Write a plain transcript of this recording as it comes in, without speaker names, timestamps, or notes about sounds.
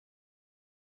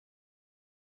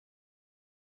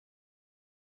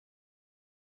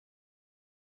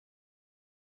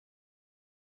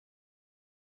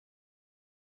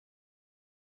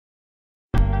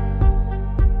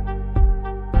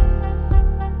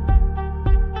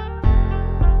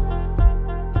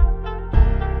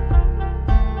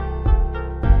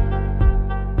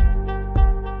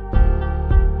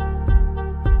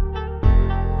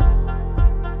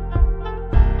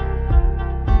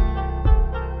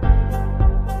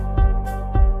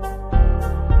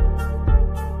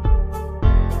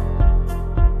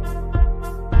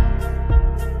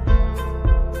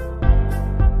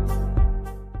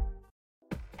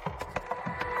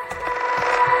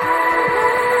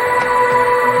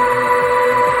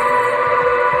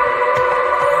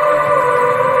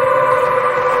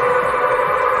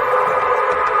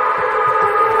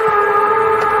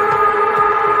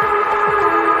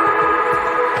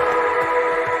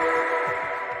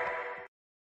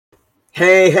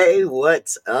Hey,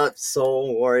 what's up,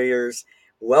 Soul Warriors?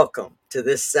 Welcome to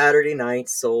this Saturday night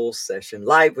Soul Session,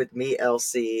 live with me,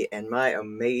 LC, and my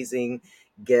amazing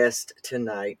guest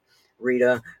tonight,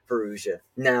 Rita Farrugia.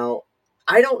 Now,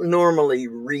 I don't normally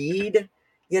read,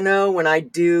 when I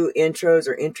do intros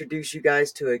or introduce you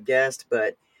guys to a guest,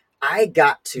 but I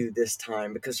got to this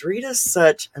time because Rita's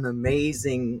such an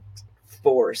amazing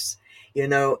force,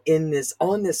 in this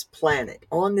on this planet,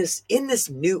 on this in this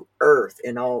new earth.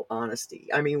 In all honesty,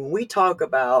 I mean, when we talk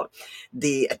about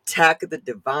the attack of the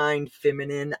divine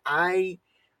feminine,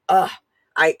 uh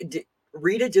I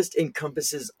Rita just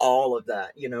encompasses all of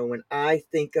that. When I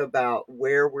think about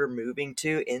where we're moving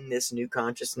to in this new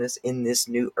consciousness, in this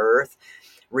new earth,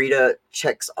 Rita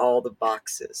checks all the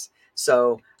boxes.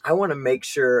 So I want to make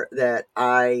sure that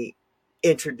I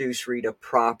introduce Rita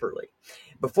properly.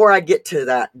 Before I get to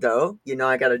that, though,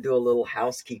 I got to do a little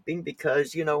housekeeping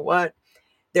because you know what?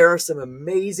 There are some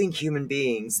amazing human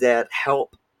beings that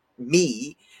help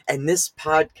me and this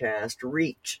podcast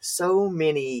reach so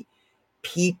many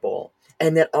people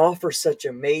and that offer such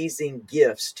amazing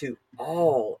gifts to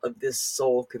all of this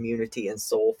soul community and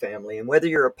soul family. And whether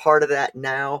you're a part of that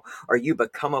now or you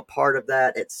become a part of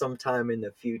that at some time in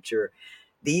the future,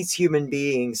 these human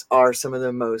beings are some of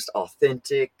the most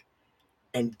authentic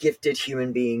and gifted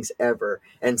human beings ever.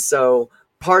 And so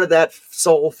part of that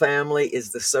soul family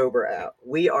is the Sober app.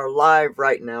 We are live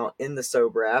right now in the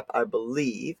Sober app, I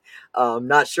believe.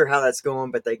 Not sure how that's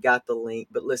going, but they got the link.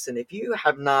 But listen, if you've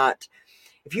not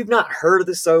heard of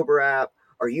the Sober app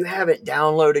or you haven't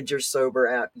downloaded your Sober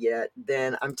app yet,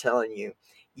 then I'm telling you,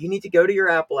 you need to go to your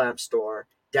Apple App Store,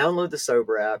 download the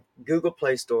Sober app, Google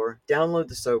Play Store, download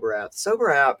the Sober app.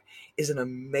 Sober app is an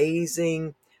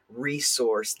amazing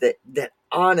resource that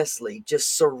honestly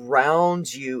just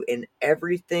surrounds you in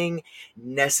everything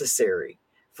necessary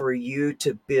for you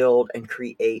to build and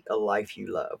create a life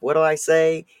you love. What do I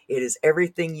say? It is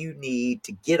everything you need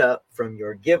to get up from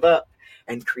your give up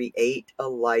and create a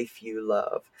life you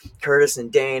love. Curtis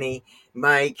and Danny,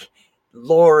 Mike,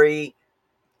 Lori,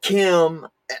 Kim,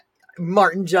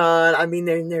 Martin John. I mean,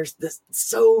 there's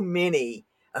so many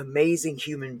amazing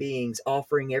human beings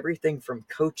offering everything from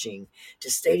coaching to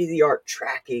state-of-the-art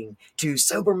tracking to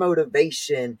sober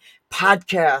motivation,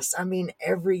 podcasts. I mean,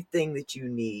 everything that you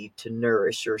need to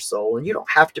nourish your soul. And you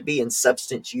don't have to be in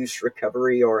substance use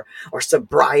recovery or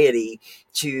sobriety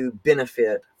to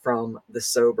benefit from the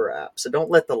Sober app. So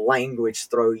don't let the language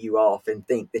throw you off and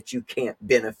think that you can't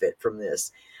benefit from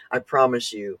this. I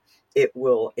promise you, it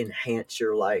will enhance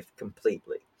your life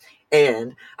completely.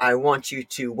 And I want you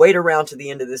to wait around to the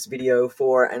end of this video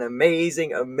for an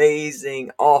amazing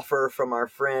offer from our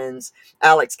friends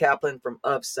Alex Kaplan from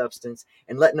Of Substance,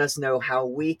 and letting us know how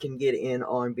we can get in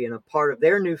on being a part of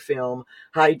their new film,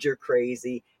 Hide Your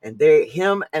Crazy. And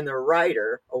him and the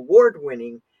writer,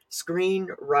 award-winning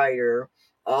screenwriter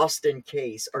Austin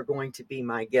Case, are going to be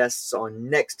my guests on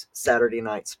next Saturday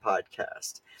night's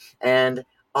podcast. And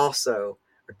also,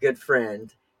 our good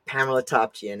friend Pamela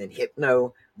Topchian and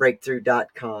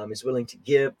HypnoBreakthrough.com is willing to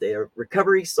give their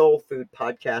Recovery Soul Food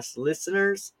podcast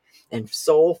listeners and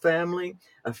soul family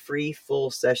a free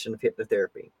full session of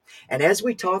hypnotherapy. And as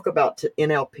we talk about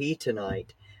NLP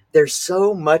tonight, there's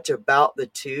so much about the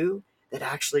two that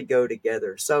actually go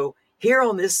together. So here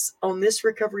on this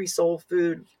Recovery Soul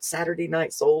Food Saturday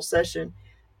night soul session,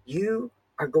 you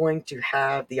are going to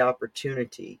have the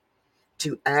opportunity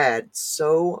to add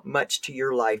so much to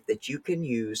your life that you can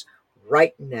use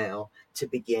right now to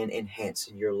begin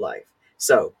enhancing your life.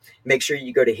 So make sure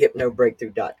you go to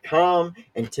hypnobreakthrough.com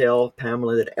and tell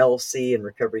Pamela that LC and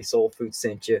Recovery Soul Food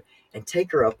sent you, and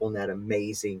take her up on that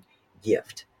amazing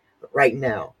gift. But right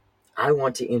now, I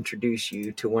want to introduce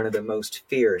you to one of the most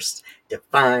fierce,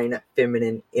 divine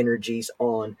feminine energies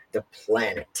on the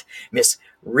planet. Miss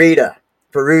Rita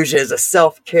Farrugia is a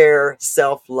self-care,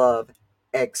 self-love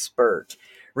expert.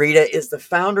 Rita is the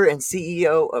founder and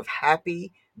CEO of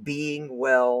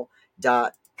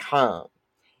HappyBeingWell.com,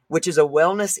 which is a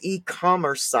wellness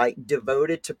e-commerce site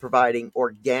devoted to providing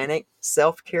organic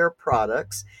self-care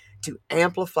products to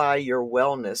amplify your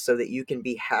wellness so that you can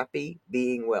be happy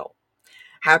being well.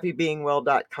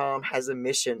 HappyBeingWell.com has a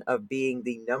mission of being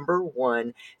the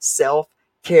 #1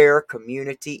 self-care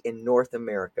community in North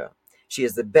America. She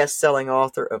is the best-selling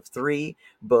author of 3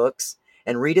 books,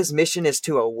 and Rita's mission is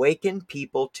to awaken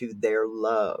people to their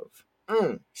love.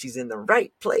 She's in the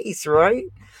right place, right?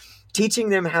 Teaching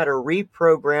them how to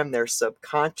reprogram their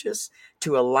subconscious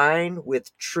to align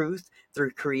with truth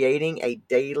through creating a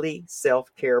daily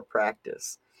self-care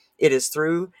practice. It is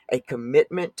through a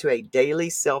commitment to a daily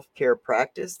self-care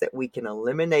practice that we can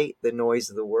eliminate the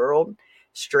noise of the world,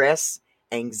 stress,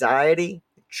 anxiety,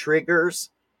 triggers,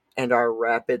 and our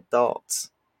rapid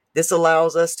thoughts. This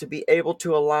allows us to be able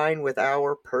to align with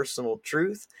our personal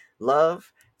truth,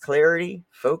 love, clarity,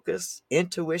 focus,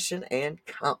 intuition, and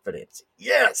confidence.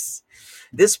 Yes!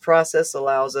 This process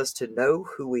allows us to know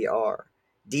who we are,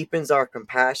 deepens our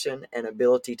compassion and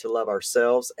ability to love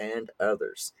ourselves and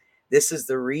others. This is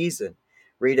the reason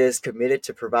Rita is committed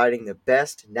to providing the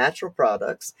best natural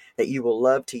products that you will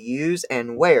love to use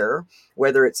and wear,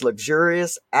 whether it's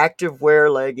luxurious active wear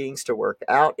leggings to work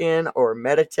out in or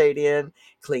meditate in,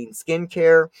 clean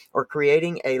skincare, or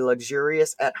creating a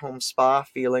luxurious at home spa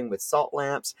feeling with salt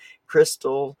lamps,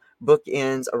 crystal,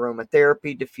 bookends,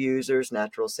 aromatherapy diffusers,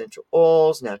 natural essential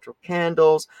oils, natural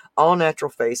candles, all natural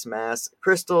face masks,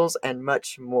 crystals, and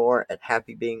much more at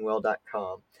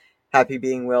happybeingwell.com.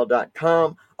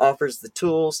 Happybeingwell.com offers the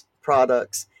tools,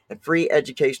 products, and free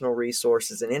educational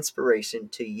resources and inspiration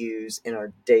to use in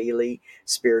our daily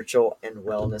spiritual and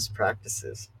wellness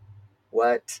practices.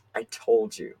 What I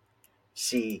told you,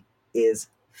 she is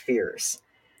fierce.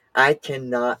 I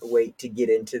cannot wait to get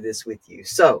into this with you.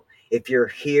 So, if you're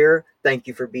here, thank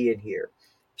you for being here.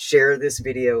 Share this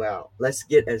video out. Let's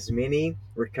get as many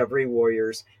recovery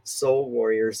warriors, soul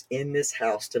warriors in this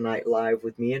house tonight live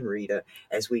with me and Rita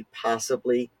as we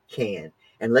possibly can.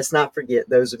 And let's not forget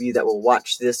those of you that will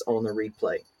watch this on the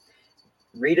replay.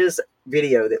 Rita's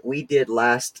video that we did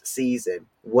last season,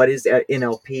 what is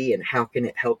NLP and how can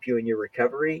it help you in your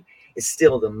recovery, is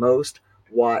still the most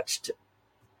watched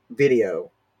video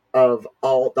of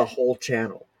all the whole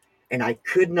channel. And I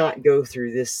could not go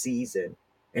through this season,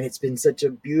 and it's been such a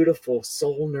beautiful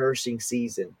soul nourishing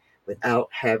season, without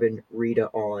having Rita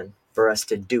on for us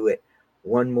to do it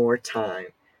one more time.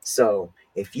 So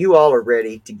if you all are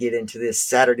ready to get into this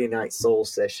Saturday night soul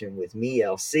session with me,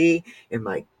 LC, and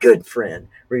my good friend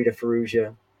Rita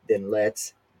Farrugia, then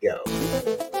let's go.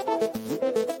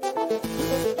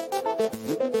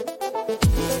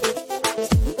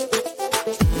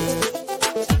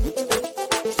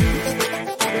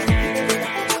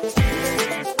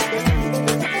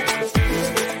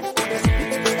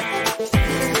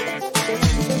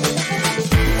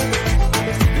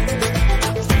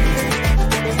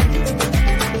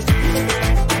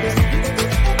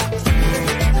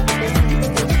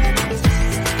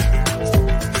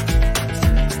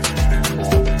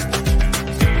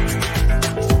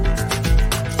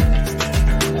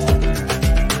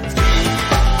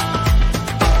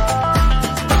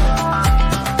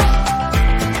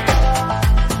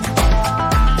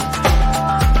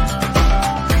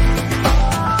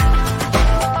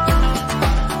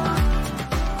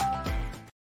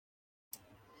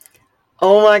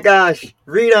 Oh my gosh,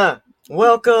 Rita,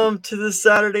 welcome to the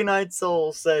Saturday Night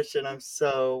Soul session. I'm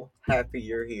so happy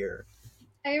you're here.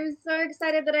 I am so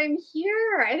excited that I'm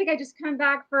here. I think I just come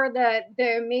back for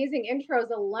the amazing intros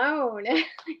alone.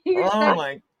 Oh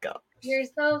my gosh. You're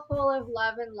so full of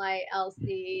love and light,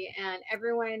 Elsie, and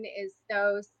everyone is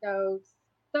so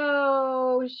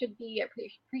should be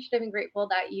appreciative and grateful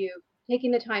that you've taken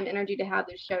the time, energy to have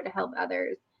this show to help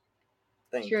others.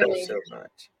 Thank you Truly. so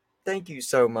much. Thank you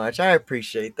so much. I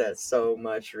appreciate that so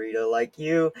much, Rita. Like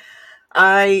you,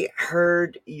 I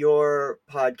heard your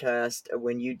podcast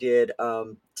when you did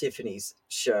Tiffany's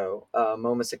show,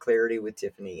 Moments of Clarity with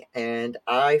Tiffany, and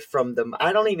I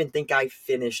don't even think I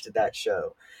finished that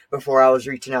show before I was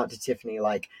reaching out to Tiffany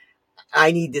like,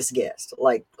 I need this guest,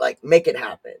 like make it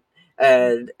happen.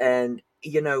 And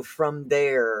from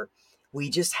there we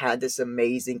just had this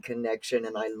amazing connection,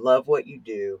 and I love what you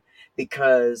do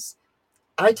because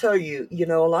I tell you,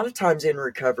 a lot of times in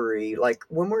recovery, like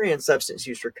when we're in substance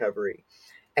use recovery,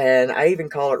 and I even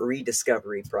call it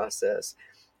rediscovery process,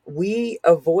 we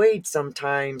avoid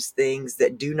sometimes things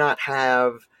that do not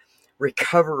have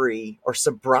recovery or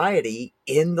sobriety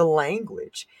in the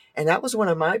language. And that was one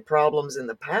of my problems in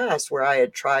the past, where I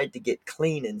had tried to get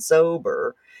clean and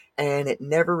sober and it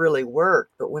never really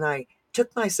worked. But when I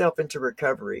took myself into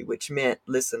recovery, which meant,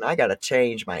 listen, I got to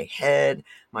change my head,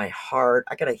 my heart,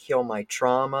 I got to heal my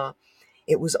trauma.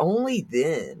 It was only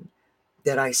then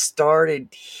that I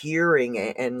started hearing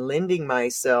and lending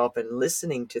myself and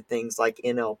listening to things like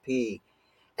NLP.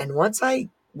 And once I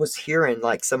was hearing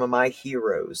like some of my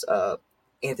heroes,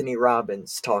 Anthony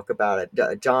Robbins talk about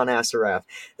it, John Assaraf,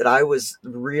 that I was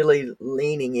really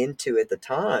leaning into at the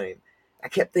time, I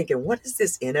kept thinking, what is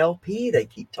this NLP they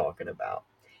keep talking about?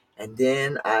 And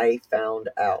then I found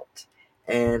out.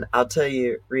 And I'll tell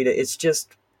you, Rita, it's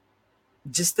just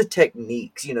the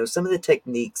techniques, some of the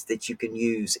techniques that you can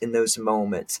use in those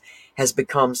moments has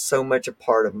become so much a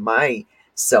part of my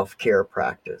self-care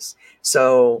practice.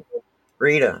 So,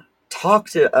 Rita, talk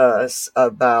to us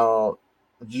about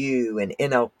you and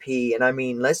NLP. And I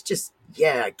mean, let's just,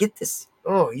 yeah, get this.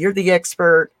 Oh, you're the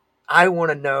expert. I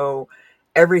want to know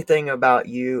everything about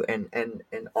you and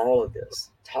all of this.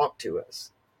 Talk to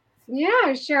us.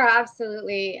 Yeah, sure,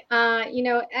 absolutely.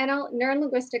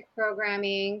 Neuro-linguistic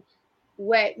programming,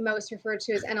 what most refer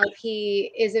to as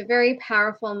NLP, is a very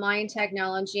powerful mind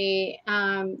technology.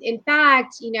 In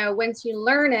fact, once you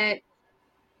learn it,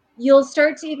 you'll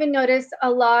start to even notice a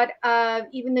lot of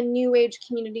even the new age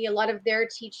community, a lot of their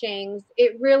teachings.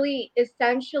 It really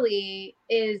essentially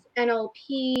is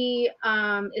NLP,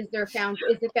 is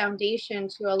the foundation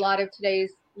to a lot of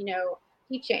today's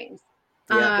teachings.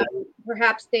 Yeah. Um,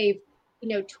 Perhaps they've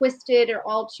twisted or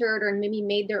altered or maybe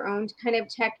made their own kind of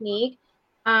technique.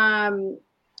 Um,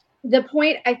 the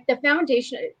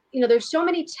foundation, there's so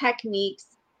many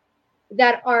techniques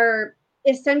that are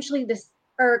essentially this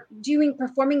are doing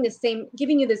performing the same,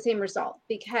 giving you the same result,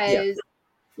 Yeah. because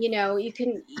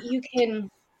you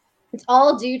can it's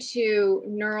all due to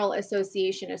neural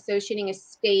association, associating a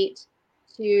state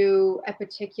to a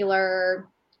particular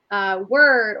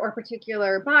word or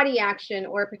particular body action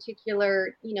or a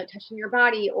particular touching your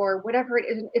body or whatever it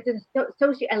is. It's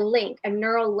a link, a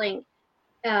neural link,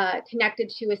 connected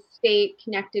to a state,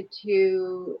 connected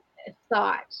to a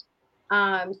thought.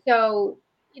 So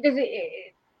it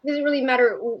doesn't really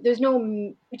matter. There's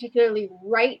no particularly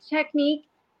right technique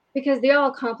because they all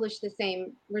accomplish the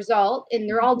same result and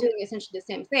they're all doing essentially the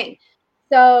same thing.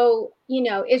 So,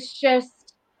 it's just,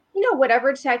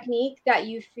 whatever technique that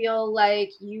you feel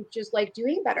like you just like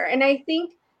doing better. And I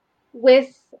think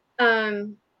with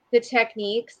um, the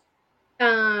techniques,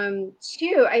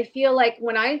 too, I feel like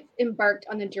when I embarked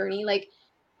on the journey, like,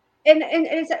 and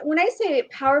it's when I say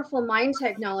powerful mind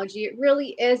technology, it really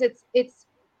is. It's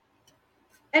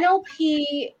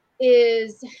NLP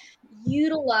is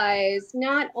utilized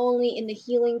not only in the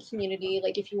healing community,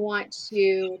 like if you want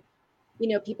to,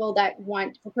 people that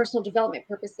want for personal development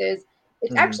purposes,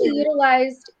 it's Hmm. actually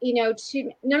utilized,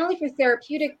 to not only for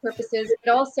therapeutic purposes,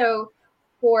 but also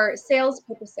for sales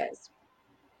purposes.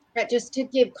 Just to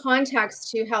give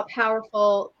context to how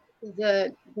powerful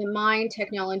the mind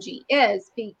technology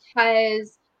is,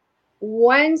 because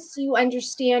once you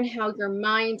understand how your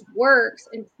mind works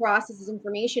and processes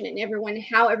information, and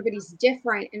how everybody's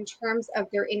different in terms of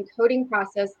their encoding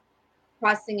process,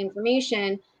 processing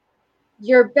information,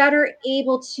 you're better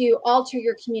able to alter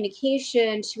your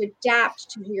communication to adapt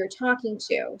to who you're talking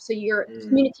to. So your Mm.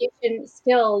 communication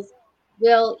skills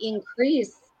will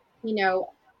increase, you know,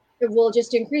 it will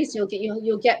just increase.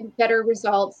 You'll get better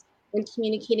results when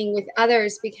communicating with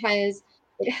others because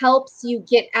it helps you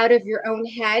get out of your own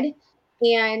head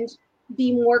and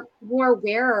be more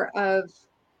aware of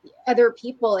other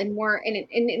people and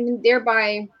and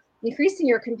thereby increasing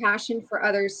your compassion for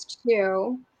others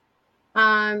too.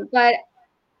 But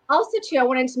also too, I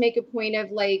wanted to make a point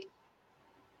of like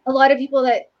a lot of people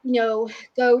that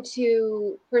go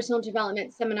to personal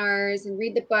development seminars and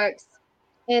read the books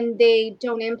and they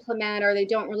don't implement or they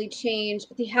don't really change,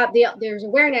 but there's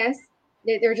awareness.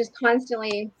 They're just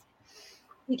constantly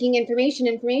seeking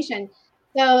information.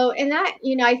 So, and that,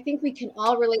 I think we can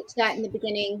all relate to that in the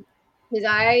beginning, because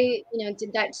I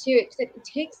did that too. It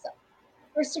takes,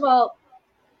 first of all,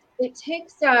 it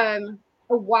takes a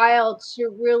while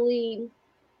to really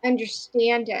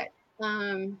understand it,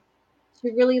 to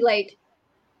really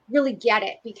really get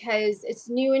it, because it's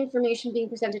new information being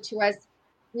presented to us.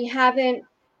 We haven't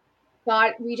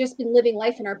we just been living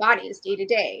life in our bodies day to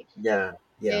day, Yeah.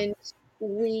 Yeah. and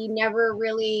we never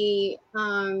really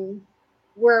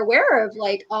were aware of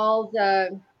like all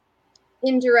the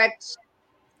indirect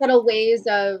subtle ways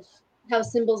of how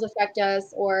symbols affect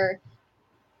us, or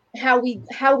how we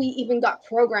even got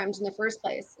programmed in the first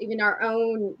place, even our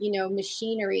own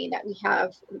machinery that we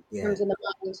have in Yeah. terms of the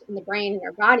mind and the brain and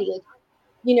our body. Like,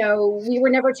 we were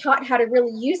never taught how to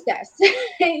really use this,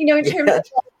 in terms Yeah. of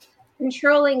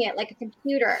controlling it like a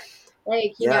computer.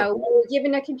 Like, Yeah. we were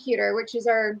given a computer, which is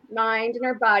our mind and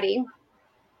our body.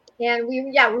 And we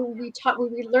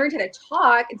learned how to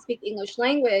talk and speak the English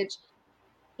language.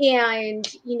 And,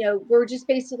 we're just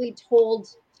basically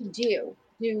told to do.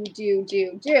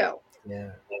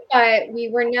 Yeah. But we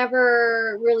were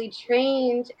never really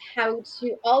trained how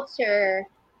to alter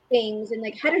things and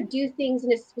like how to do things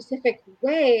in a specific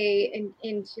way,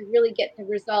 and to really get the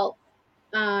results,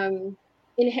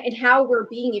 in how we're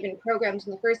being even programmed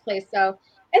in the first place. So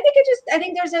I think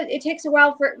it takes a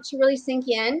while for it to really sink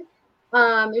in.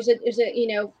 There's a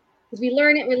because we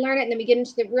learn it and then we get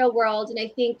into the real world. And I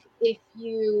think if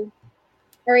you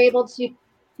are able to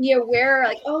be aware,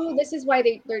 like, oh, this is why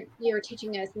you're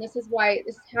teaching us, and this is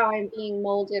how I'm being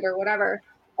molded or whatever.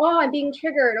 oh, I'm being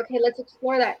triggered. Okay, let's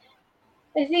explore that.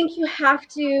 I think you have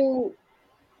to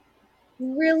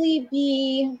really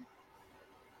be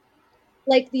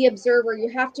like the observer. You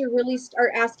have to really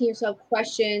start asking yourself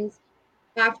questions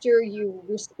after you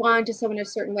respond to someone a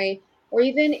certain way, or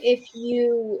even if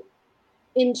you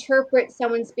interpret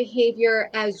someone's behavior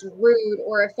as rude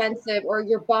or offensive, or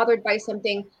you're bothered by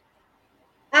something,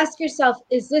 ask yourself,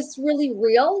 is this really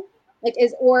real? Like,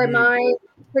 or am Mm, I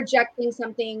projecting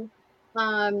something,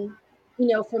 um,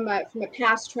 from a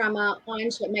past trauma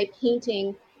onto my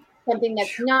painting something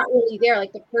that's not really there?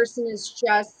 Like the person is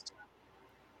just,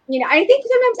 I think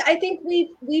sometimes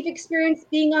we've experienced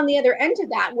being on the other end of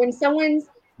that when someone's,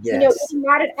 yes. getting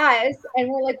mad at us and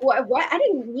we're like, what? I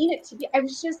didn't mean it to be. I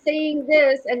was just saying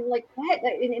this, and like what?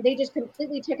 And they just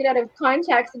completely took it out of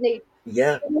context, and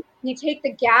Yeah. they take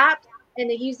the gaps and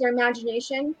they use their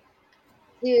imagination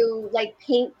to like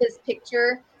paint this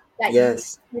picture that you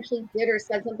Yes. actually did or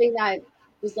said something that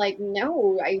was like,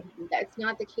 no, I that's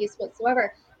not the case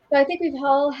whatsoever. So I think we've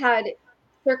all had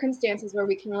circumstances where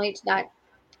we can relate to that.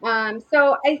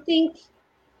 So I think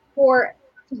for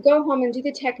to go home and do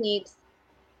the techniques,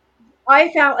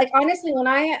 I found, like, honestly, when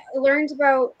I learned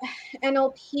about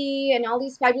NLP and all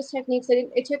these fabulous techniques,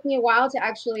 it took me a while to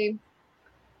actually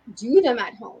do them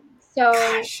at home. So,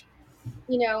 Gosh.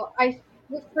 I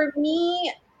for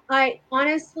me, I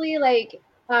honestly like,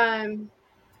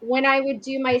 when I would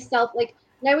do myself, like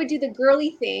when I would do the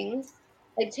girly things,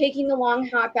 like taking the long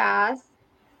hot baths,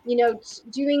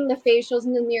 doing the facials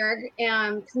in the mirror,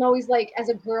 and because I'm always like, as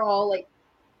a girl, like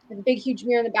have a big huge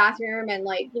mirror in the bathroom, and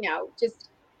like, just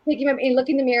taking my and look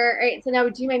in the mirror, right? So now I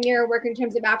would do my mirror work in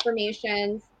terms of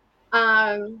affirmations,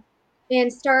 um,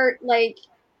 and start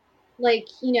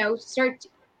start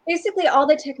basically all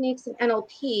the techniques in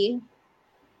NLP.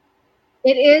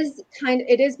 It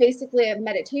is basically a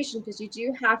meditation because you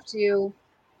do have to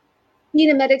be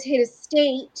in a meditative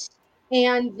state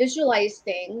and visualize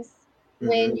things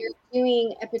when Hmm. you're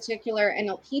doing a particular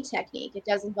NLP technique. It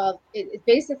does involve it's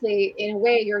basically, in a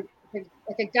way, you're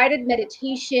like a guided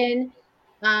meditation,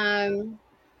 um,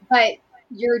 but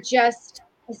you're just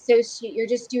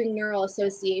doing neural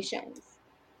associations,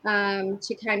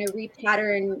 to kind of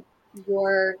repattern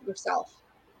yourself.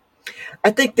 I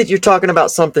think that you're talking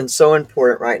about something so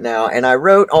important right now. And I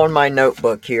wrote on my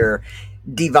notebook here,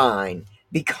 divine,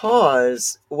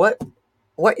 because what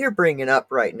you're bringing up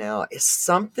right now is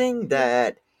something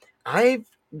that I've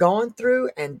gone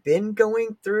through and been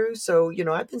going through. So,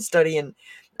 I've been studying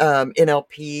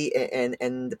NLP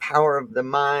and the power of the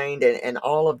mind and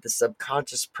all of the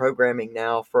subconscious programming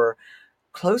now for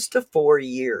close to 4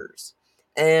 years.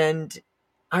 And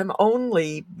I'm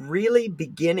only really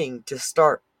beginning to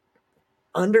start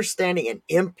understanding and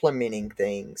implementing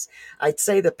things, I'd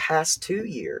say the past 2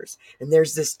 years. And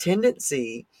there's this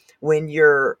tendency when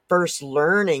you're first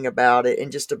learning about it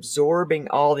and just absorbing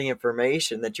all the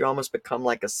information that you almost become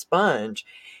like a sponge.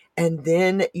 And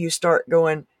then you start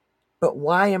going, but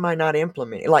why am I not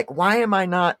implementing? Like, why am I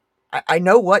not? I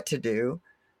know what to do.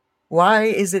 Why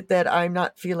is it that I'm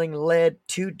not feeling led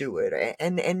to do it?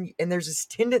 And there's this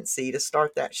tendency to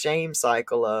start that shame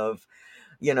cycle of,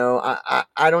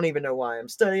 I don't even know why I'm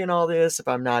studying all this if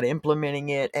I'm not implementing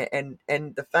it. And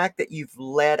the fact that you've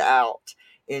led out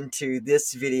into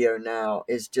this video now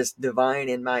is just divine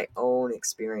in my own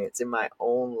experience, in my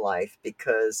own life,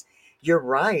 because you're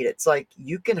right. It's like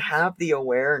you can have the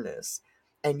awareness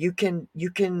and you can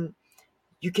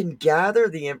gather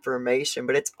the information,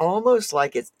 but it's almost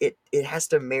like it has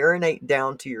to marinate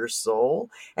down to your soul,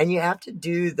 and you have to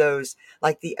do those,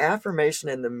 like the affirmation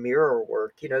and the mirror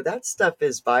work. That stuff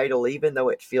is vital, even though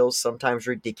it feels sometimes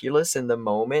ridiculous in the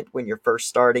moment when you're first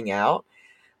starting out.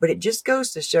 But it just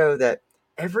goes to show that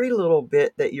every little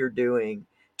bit that you're doing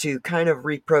to kind of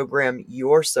reprogram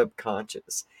your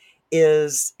subconscious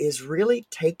is really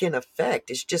taking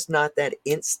effect. It's just not that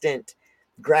instant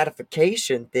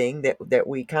gratification thing that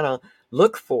we kind of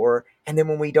look for, and then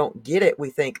when we don't get it, we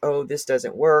think, oh, this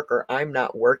doesn't work, or I'm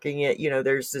not working it.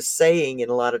 There's this saying in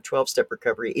a lot of 12-step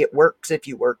recovery, it works if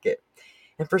you work it.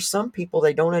 And for some people,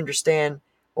 they don't understand,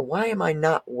 well, why am I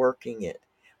not working it?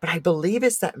 But I believe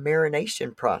it's that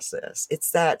marination process. It's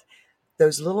that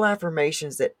those little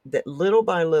affirmations that little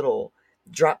by little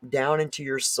drop down into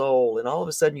your soul, and all of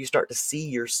a sudden you start to see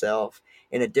yourself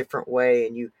in a different way,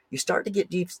 and you start to get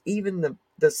deep, even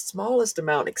the smallest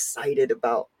amount excited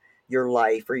about your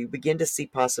life, or you begin to see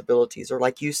possibilities, or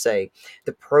like you say,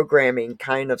 the programming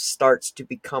kind of starts to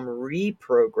become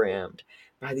reprogrammed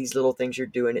by these little things you're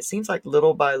doing. It seems like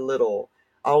little by little,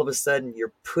 all of a sudden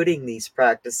you're putting these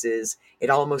practices, it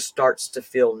almost starts to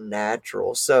feel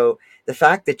natural. So the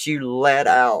fact that you let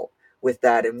out with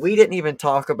that. And we didn't even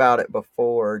talk about it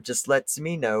before. Just lets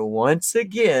me know once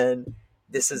again,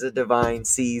 this is a divine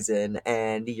season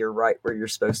and you're right where you're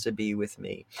supposed to be with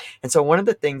me. And so one of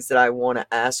the things that I want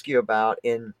to ask you about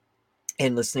in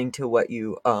listening to what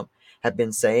you have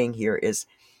been saying here is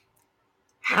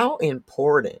how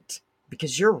important,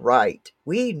 because you're right,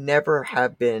 we never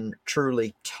have been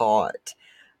truly taught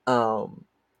um,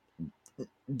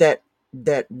 that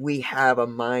we have a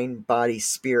mind body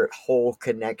spirit whole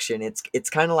connection. It's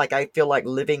kind of like, I feel like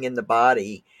living in the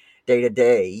body day to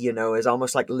day, is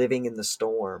almost like living in the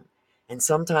storm. And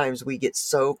sometimes we get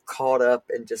so caught up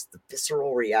in just the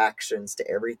visceral reactions to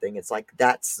everything. It's like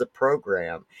that's the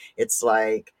program. It's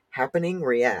like happening,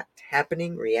 react,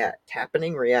 happening, react,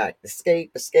 happening, react,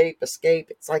 escape, escape, escape.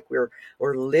 It's like we're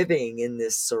living in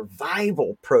this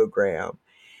survival program.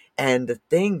 And the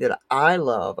thing that I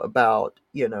love about,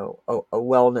 a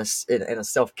wellness and a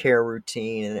self care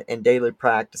routine and daily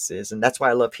practices, and that's why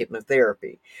I love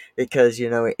hypnotherapy, because,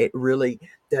 it really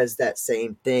does that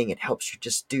same thing. It helps you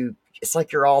just it's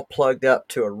like you're all plugged up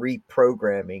to a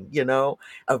reprogramming,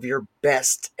 of your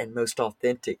best and most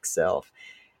authentic self.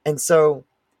 And so,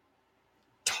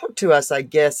 talk to us, I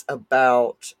guess,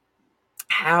 about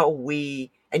how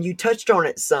we, and you touched on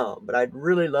it some, but I'd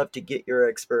really love to get your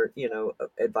expert,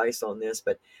 advice on this.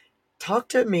 But talk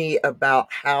to me about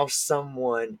how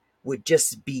someone would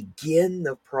just begin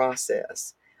the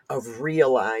process of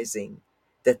realizing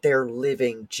that they're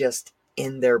living just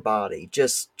in their body,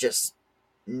 just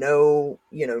no,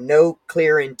 no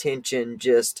clear intention,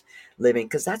 just living,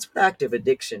 because that's what active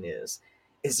addiction is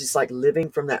just like living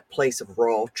from that place of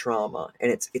raw trauma,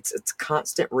 and it's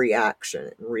constant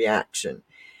reaction.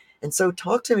 And so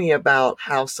talk to me about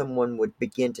how someone would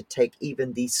begin to take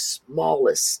even these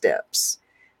smallest steps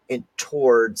in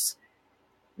towards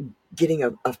getting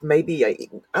a maybe a,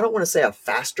 I don't want to say a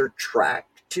faster track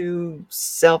to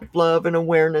self-love and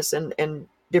awareness and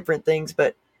different things,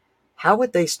 but how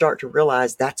would they start to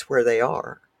realize that's where they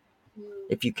are,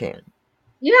 if you can?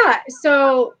 Yeah.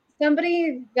 So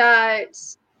somebody that,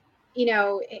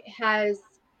 has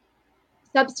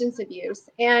substance abuse,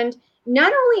 and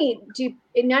not only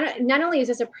is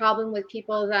this a problem with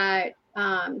people that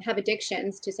have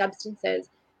addictions to substances,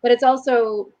 but it's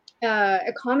also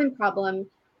a common problem.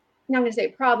 Not going to say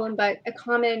problem, but a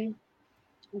common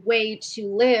way to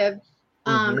live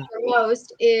Mm-hmm. for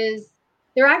most is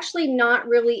they're actually not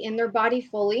really in their body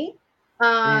fully.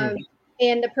 Um, Mm,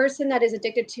 and the person that is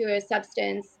addicted to a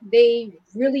substance, they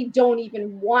really don't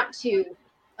even want to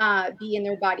be in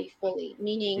their body fully,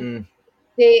 meaning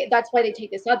mm, that's why they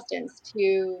take the substance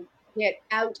to get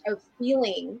out of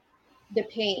feeling the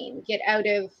pain, get out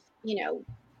of,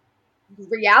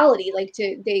 reality, like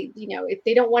if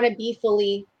they don't want to be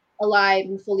fully alive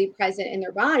and fully present in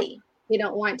their body, they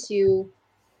don't want to,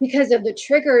 because of the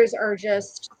triggers are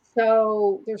just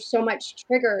so, there's so much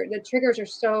trigger, the triggers are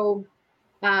so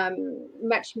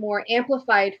much more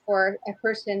amplified for a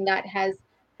person that has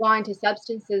gone to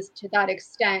substances to that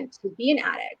extent to be an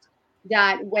addict,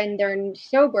 that when they're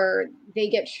sober, they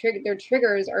get triggered, their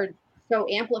triggers are so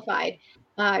amplified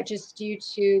just due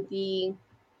to the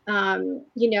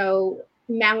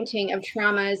mounting of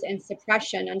traumas and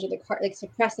suppression under the car, like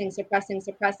suppressing,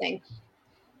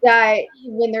 that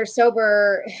when they're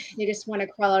sober, they just want to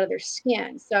crawl out of their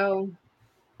skin.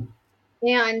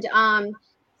 And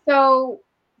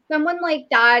someone like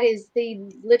that is, they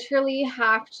literally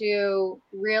have to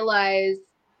realize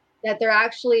that they're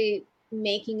actually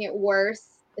making it worse.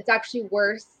 It's actually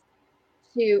worse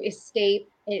to escape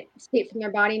from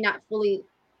their body, not fully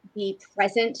be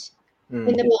present in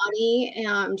mm. the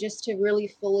body, just to really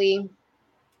fully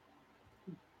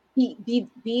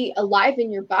be alive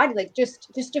in your body, like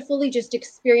just to fully just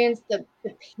experience the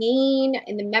pain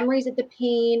and the memories of the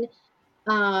pain.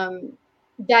 um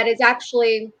that is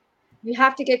actually, you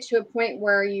have to get to a point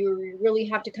where you really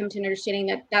have to come to an understanding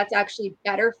that that's actually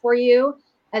better for you,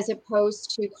 as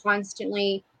opposed to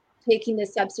constantly taking the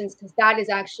substance, because that is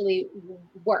actually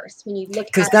worse when you look at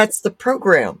Because that's the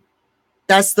program.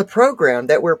 That's the program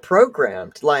that we're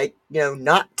programmed, like,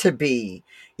 not to be,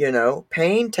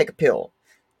 pain, take a pill.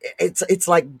 It's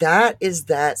like that is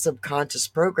that subconscious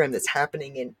program that's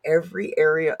happening in every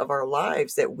area of our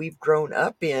lives that we've grown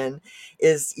up in,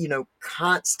 is,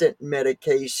 constant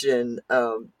medication,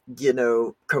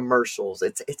 commercials.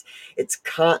 It's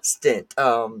constant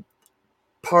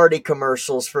party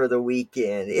commercials for the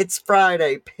weekend. It's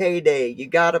Friday, payday, you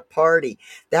got a party.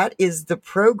 That is the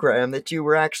program that you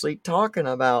were actually talking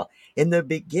about in the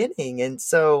beginning. And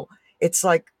so it's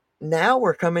like now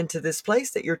we're coming to this place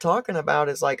that you're talking about,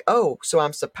 is like, oh, so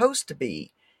I'm supposed to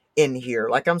be in here.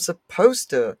 Like I'm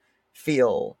supposed to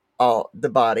feel all the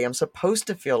body. I'm supposed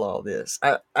to feel all this.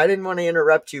 I didn't want to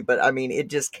interrupt you, but I mean, it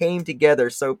just came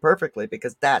together so perfectly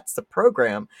because that's the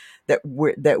program that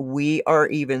we are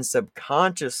even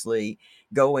subconsciously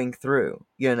going through,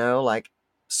 like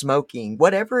smoking,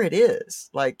 whatever it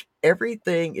is. Like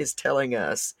everything is telling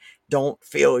us, don't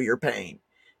feel your pain.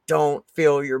 Don't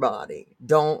feel your body.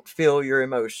 Don't feel your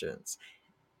emotions,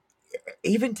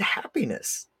 even to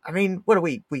happiness. I mean, what do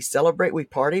we celebrate, we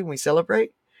party and we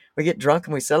celebrate, we get drunk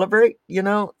and we celebrate,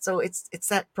 So it's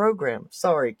that program.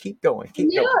 Sorry, keep going, keep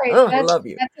No, going. Oh, I that's love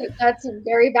you. that's a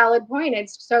very valid point.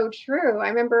 It's so true. I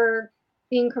remember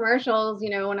seeing commercials,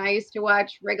 when I used to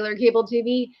watch regular cable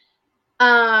TV.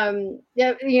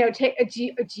 Yeah,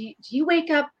 do you wake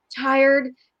up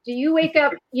tired? Do you wake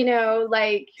up,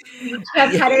 like you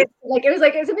have Yeah, had it? Like it was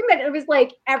something that it was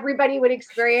like everybody would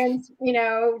experience,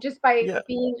 just by yeah.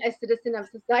 being a citizen of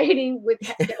society with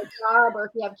a job, or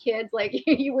if you have kids, like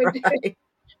you would. Right.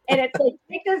 And it's like,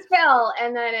 take this pill,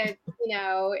 and then and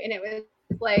it was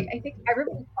like, I think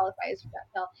everybody qualifies for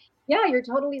that pill. Yeah, you're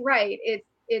totally right. It's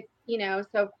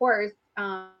so of course,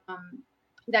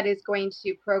 that is going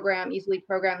to easily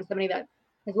program somebody that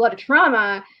has a lot of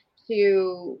trauma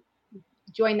to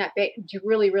join to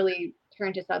really, really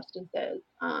turn to substances.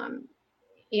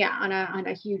 Yeah, on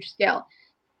a huge scale.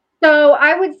 So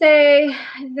I would say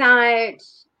that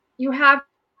you have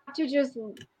to just,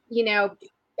 you know,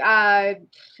 uh,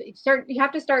 you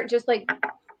have to start just like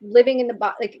living in the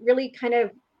body, like really kind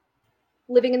of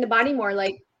living in the body more,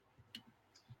 like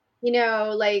doing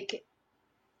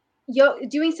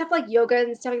stuff like yoga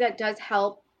and stuff like that does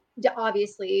help.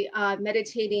 Obviously,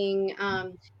 meditating.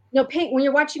 When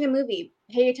you're watching a movie,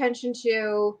 pay attention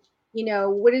to,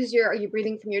 are you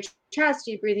breathing from your chest?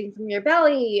 Are you breathing from your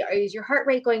belly? Is your heart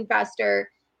rate going faster?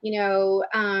 You know,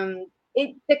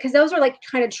 it because those are like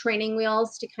kind of training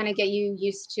wheels to kind of get you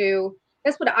used to.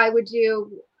 That's what I would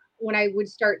do when I would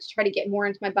start to try to get more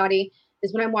into my body.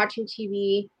 Is when I'm watching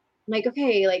TV, I'm like,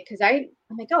 okay, like, because I'm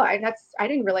like, oh, I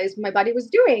didn't realize what my body was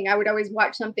doing. I would always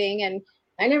watch something and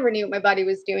I never knew what my body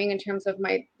was doing in terms of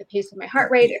the pace of my heart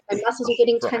rate, if my muscles are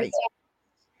getting tense. Right.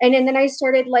 And then I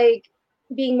started like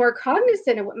being more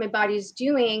cognizant of what my body's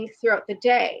doing throughout the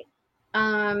day.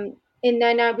 Um, and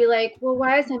then I'd be like, well,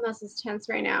 why is my muscles tense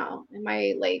right now? Am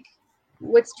I like,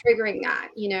 what's triggering that?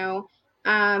 And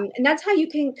that's how you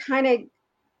can kind of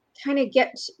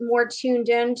get more tuned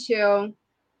into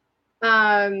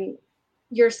um,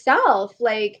 yourself.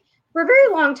 Like for a very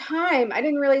long time, I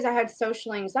didn't realize I had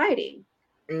social anxiety.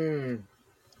 Mm,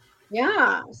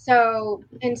 Yeah. So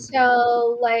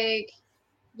until I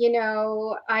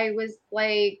was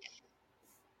like,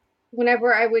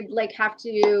 whenever I would like have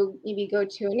to maybe go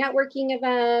to a networking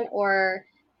event or,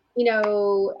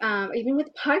 even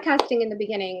with podcasting in the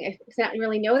beginning, if I didn't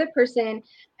really know the person,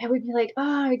 I would be like,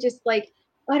 oh, I just like,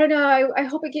 I don't know, I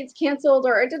hope it gets canceled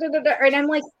or da, da, da, da. And I'm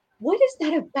like, what is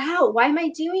that about? Why am I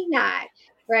doing that?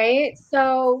 Right.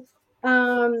 So,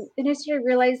 then I started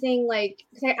realizing like,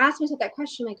 because I asked myself that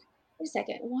question, like, wait a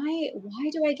second, why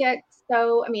do I get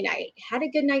I mean, I had a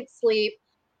good night's sleep,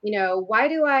 why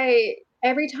do I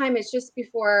every time it's just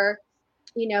before,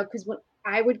 because when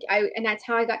and that's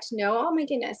how I got to know, oh my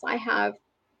goodness, I have,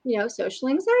 social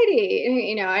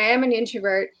anxiety. I am an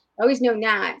introvert. I always known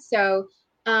that.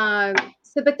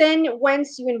 But then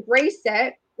once you embrace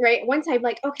it, right? Once I'm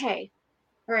like, okay,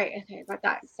 all right, okay, about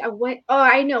that. So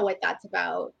I know what that's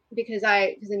about because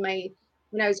when I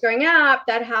was growing up,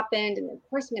 that happened. And of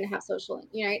course I'm going to have social,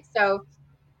 right? So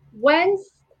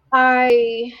once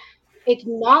I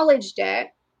acknowledged it,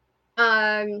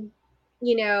 um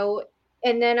you know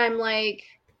and then I'm like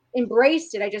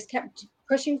embraced it, I just kept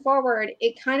pushing forward,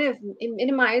 it kind of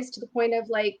minimized to the point of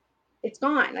like it's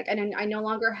gone, like I no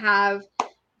longer have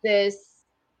this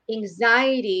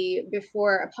anxiety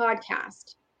before a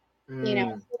podcast.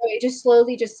 mm, So it just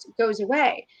slowly just goes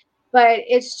away, but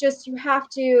it's just you have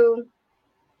to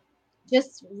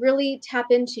just really tap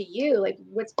into you, like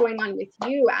what's going on with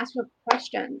you, ask your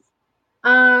questions,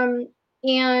 um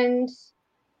and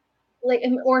like,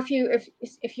 or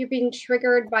if you're being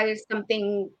triggered by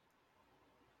something,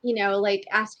 like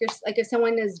ask your like if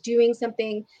someone is doing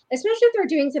something, especially if they're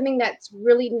doing something that's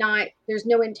really not, there's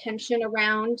no intention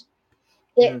around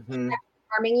it mm-hmm.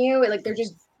 harming you, like they're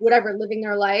just whatever living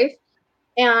their life,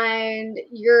 and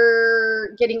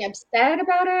you're getting upset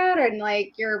about it and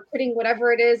like you're putting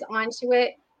whatever it is onto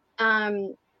it.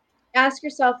 um Ask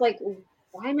yourself like,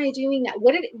 why am I doing that?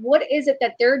 What is it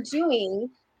that they're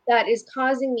doing that is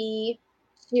causing me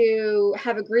to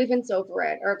have a grievance over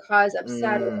it or cause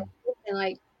upset or Mm. and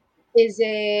like,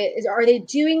 are they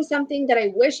doing something that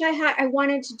I wish I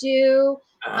wanted to do?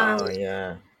 um Oh,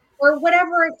 yeah. or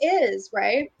whatever it is,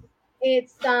 right?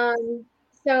 It's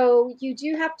so you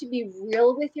do have to be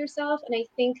real with yourself, and I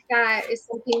think that is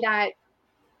something that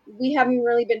we haven't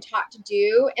really been taught to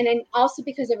do, and then also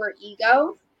because of our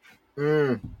ego,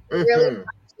 Mm, really mm-hmm.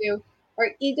 have to. Our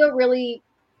ego really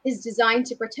is designed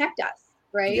to protect us,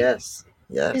 right? Yes.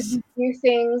 Because Yes. we do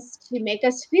things to make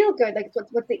us feel good. Like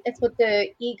it's what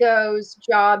the ego's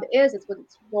job is. It's what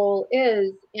its role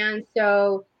is. And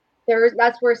so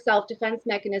that's where self defense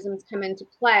mechanisms come into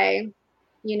play.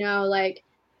 Like,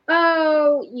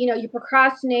 oh, you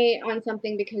procrastinate on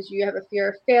something because you have a fear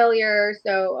of failure.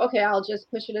 So okay, I'll just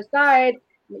push it aside.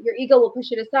 Your ego will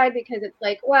push it aside because it's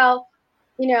like, well,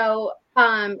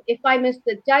 if I missed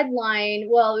the deadline,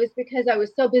 well, it was because I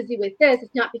was so busy with this.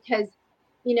 It's not because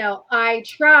I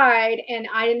tried and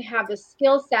I didn't have the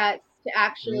skill sets to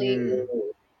actually Mm,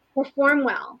 perform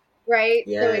well, right?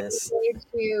 So it's yes. a way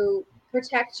to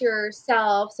protect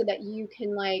yourself so that you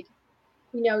can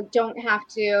don't have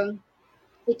to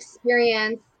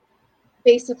experience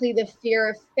basically the fear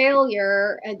of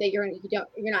failure and that you're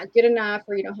not good enough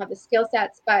or you don't have the skill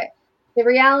sets. But the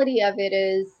reality of it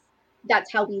is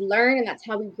that's how we learn and that's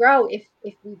how we grow if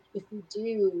we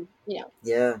do, Yeah.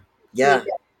 see Yeah. it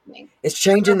differently. It's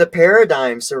changing the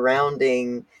paradigm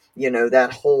surrounding,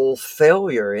 that whole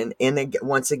failure. And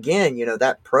once again,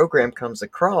 that program comes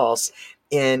across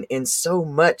in so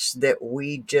much that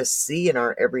we just see in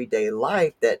our everyday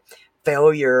life, that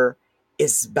failure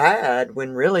is bad,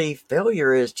 when really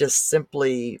failure is just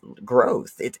simply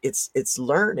growth. It's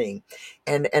learning.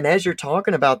 And as you're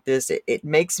talking about this, it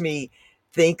makes me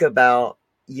think about,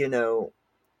 you know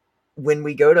when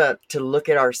we go to look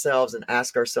at ourselves and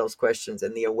ask ourselves questions,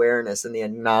 and the awareness and the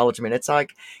acknowledgement, it's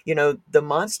like, the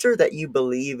monster that you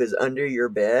believe is under your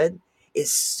bed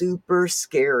is super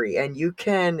scary. And you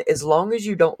can, as long as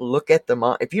you don't look at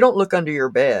if you don't look under your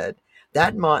bed,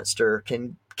 that monster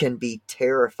can be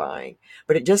terrifying.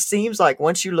 But it just seems like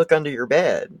once you look under your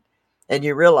bed and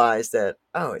you realize that,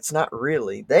 oh, it's not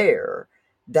really there,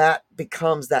 that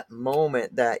becomes that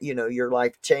moment that, your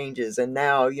life changes, and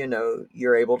now,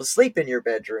 you're able to sleep in your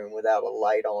bedroom without a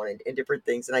light on, and different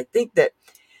things. And I think that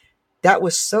that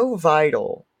was so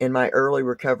vital in my early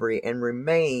recovery, and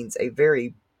remains a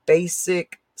very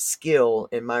basic skill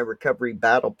in my recovery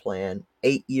battle plan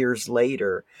 8 years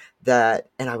later. And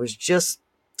I was just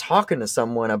talking to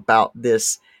someone about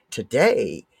this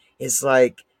today. It's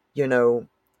like, you know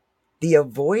the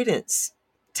avoidance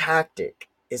tactic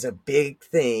is a big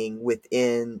thing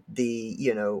within the,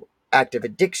 active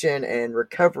addiction and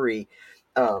recovery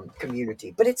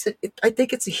community. But I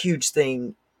think it's a huge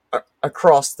thing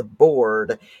across the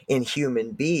board in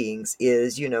human beings.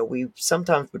 Is, we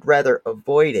sometimes would rather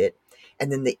avoid it,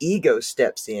 and then the ego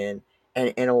steps in,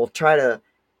 and will try to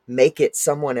make it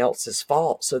someone else's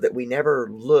fault, so that we never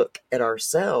look at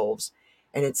ourselves.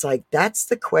 And it's like, that's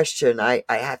the question I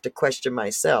have to question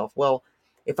myself. Well,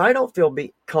 if I don't feel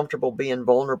comfortable being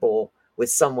vulnerable with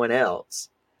someone else,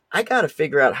 I got to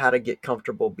figure out how to get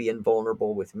comfortable being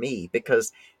vulnerable with me,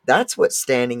 because that's what's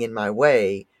standing in my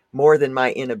way, more than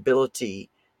my inability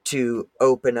to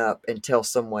open up and tell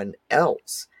someone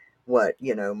else what,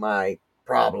 my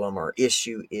problem or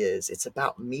issue is. It's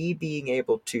about me being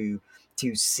able to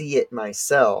see it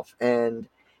myself. And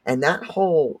that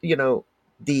whole,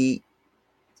 the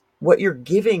what you're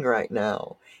giving right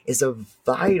now is a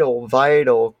vital,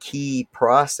 vital key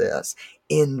process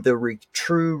in the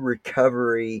true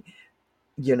recovery,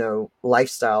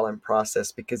 lifestyle and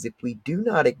process. Because if we do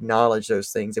not acknowledge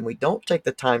those things, and we don't take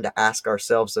the time to ask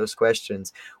ourselves those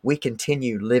questions, we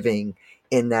continue living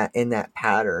in that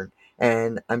pattern.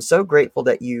 And I'm so grateful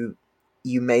that you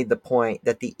made the point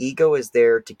that the ego is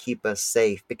there to keep us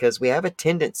safe, because we have a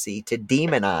tendency to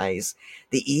demonize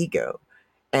the ego.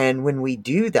 And when we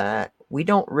do that, we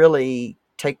don't really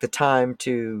take the time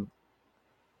to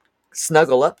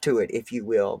snuggle up to it, if you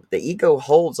will. The ego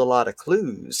holds a lot of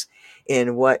clues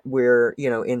in what we're,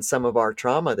 in some of our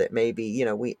trauma, that maybe,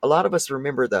 a lot of us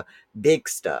remember the big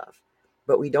stuff,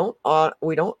 but we don't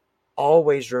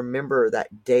always remember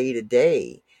that day to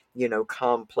day,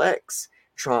 complex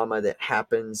trauma that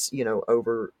happens,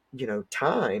 over,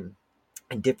 time,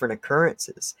 and different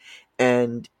occurrences.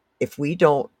 And if we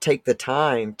don't take the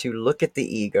time to look at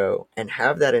the ego and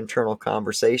have that internal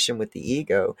conversation with the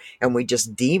ego, and we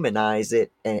just demonize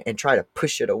it, and try to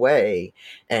push it away,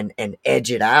 and edge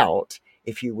it out,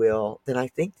 if you will, then I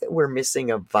think that we're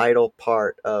missing a vital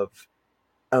part of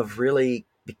really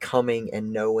becoming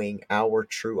and knowing our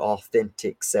true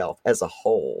authentic self as a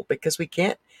whole. Because we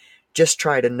can't just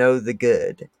try to know the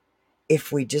good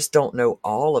if we just don't know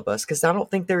all of us, because I don't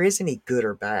think there is any good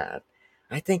or bad.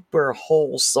 I think we're a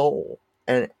whole soul.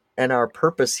 And And our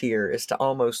purpose here is to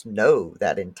almost know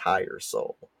that entire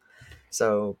soul.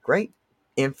 So great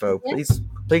info. Yeah, Please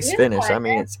yeah, finish. I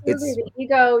mean, absolutely. The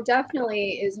ego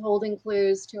definitely is holding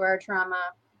clues to our trauma.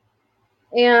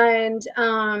 And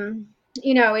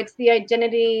it's the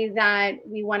identity that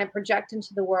we want to project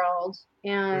into the world.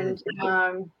 mm, And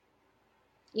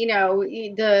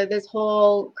the this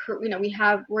whole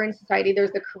we're in society.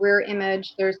 There's the career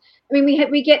image.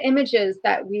 We get images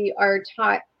that we are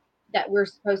taught that we're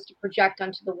supposed to project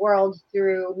onto the world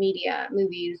through media,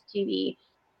 movies, TV.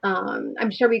 I'm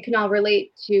sure we can all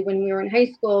relate to when we were in high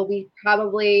school. We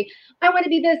probably, I want to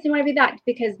be this, I want to be that,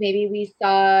 because maybe we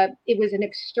saw it was an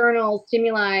external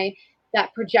stimuli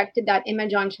that projected that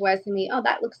image onto us, and oh,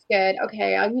 that looks good.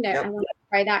 Okay, I yep, want to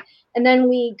try that. And then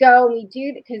we go and we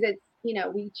do, because it's,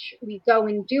 we go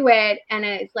and do it, and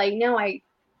it's like, no,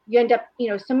 you end up,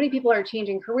 so many people are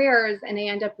changing careers, and they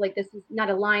end up like, this is not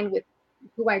aligned with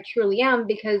who I truly am,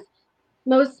 because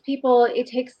most people, it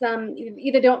takes them,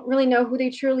 either don't really know who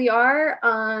they truly are,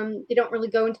 they don't really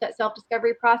go into that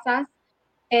self-discovery process,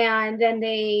 and then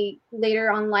they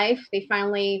later on life, they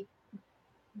finally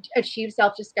achieve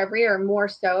self-discovery, or more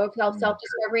so of mm,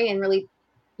 self-discovery, and really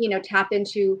tap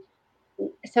into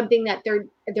something that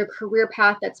their career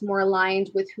path that's more aligned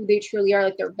with who they truly are,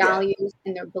 like their yeah, values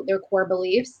and their core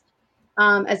beliefs,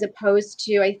 as opposed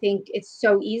to, I think it's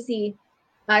so easy,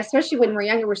 especially when we're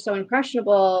younger, we're so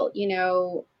impressionable.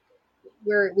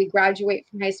 We graduate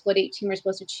from high school at 18, we're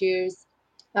supposed to choose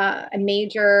a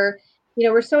major.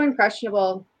 We're so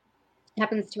impressionable. It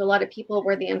happens to a lot of people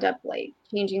where they end up like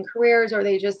changing careers, or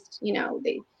they just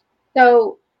they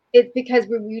so it's because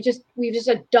we've just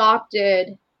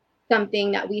adopted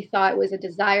something that we thought was a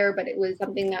desire, but it was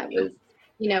something that was,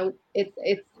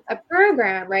 it's a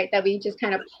program, right? That we just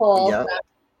kind of pull yep, from.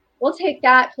 We'll take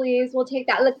that, please. We'll take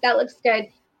that. Look, that looks good.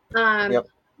 Um, yep,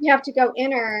 you have to go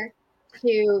inner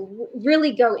to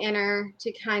really go inner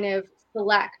to kind of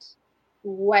select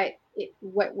what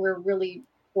we're really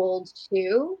pulled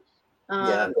to.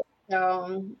 yeah, Um,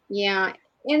 so yeah,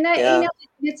 and that yeah.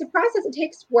 it's a process. It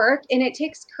takes work and it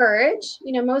takes courage.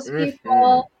 Most Hmm.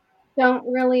 people don't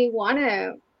really want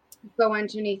to go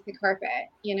underneath the carpet.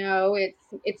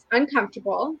 It's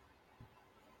uncomfortable.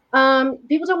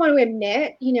 People don't want to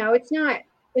admit,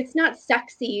 it's not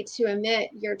sexy to admit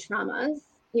your traumas,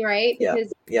 right? Yep,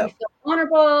 Because you yep, feel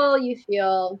vulnerable, you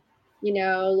feel,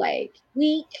 like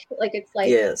weak. Like it's like,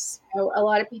 yes, a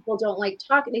lot of people don't like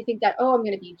talking. They think that, oh, I'm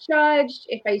going to be judged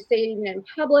if I say it even in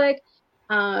public.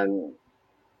 Um,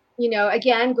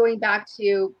 again, going back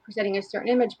to presenting a certain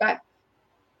image, but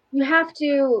you have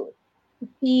to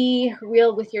be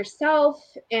real with yourself.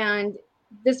 And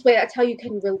this way, that's how you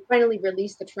can finally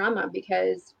release the trauma.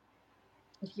 Because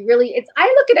if you really, I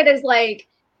look at it as like,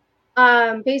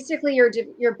 basically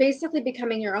you're basically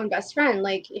becoming your own best friend.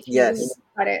 Like if you really yes, think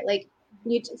about it, like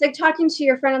it's like talking to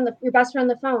your friend your best friend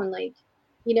on the phone. Like,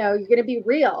 you're going to be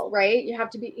real, right? You have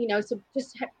to be, so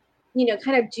just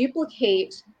kind of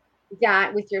duplicate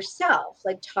that with yourself.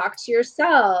 Like talk to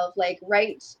yourself, like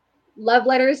write love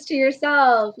letters to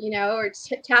yourself, or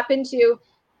tap into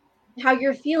how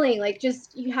you're feeling. Like,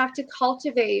 just, you have to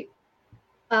cultivate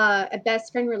a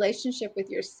best friend relationship with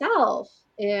yourself,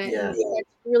 and yeah, that's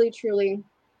really truly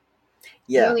the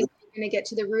yeah. only way you're going to get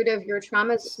to the root of your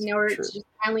traumas, It's in order true. to just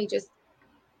finally just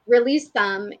release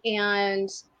them. And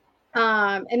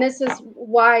this is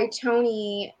why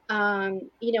Tony, when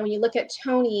you look at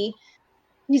Tony,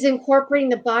 he's incorporating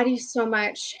the body so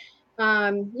much.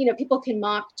 People can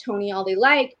mock Tony all they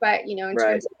like, but in Right.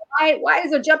 terms of why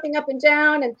is it jumping up and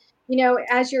down, and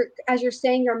as you're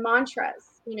saying your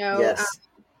mantras, Yes.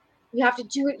 you have to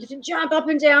do it. You have to jump up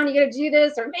and down. You got to do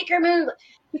this or make her move,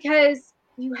 because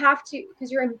you have to.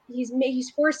 Because he's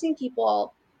forcing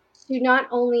people to not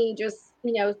only just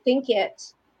think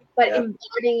it, but Yep.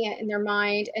 embodying it in their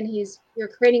mind. And you're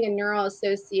creating a neural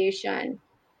association,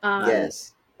 um,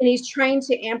 Yes. and he's trying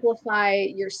to amplify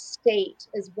your state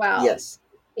as well, Yes.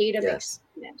 state of Yes.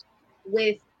 excitement,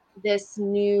 with this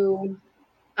new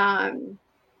um,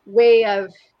 way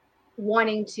of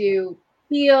wanting to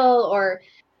feel, or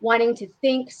wanting to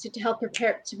think, to help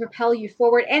prepare to propel you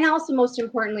forward, and also, most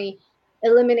importantly,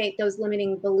 eliminate those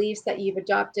limiting beliefs that you've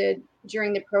adopted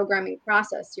during the programming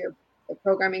process. The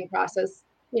programming process,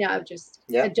 of just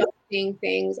Yep. adopting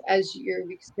things as you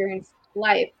experience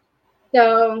life.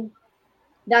 So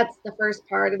that's the first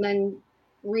part, and then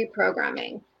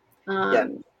reprogramming, Yep.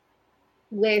 um,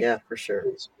 with Yeah, for sure.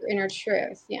 your inner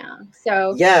truth. Yeah.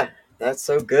 So Yeah, that's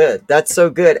so good. That's so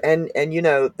good. And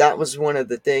that was one of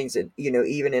the things that,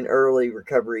 even in early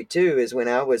recovery too, is when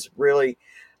I was really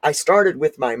I started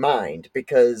with my mind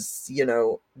because,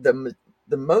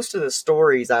 the most of the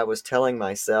stories I was telling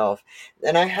myself,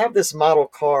 and I have this model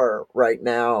car right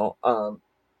now.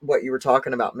 What you were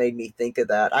talking about made me think of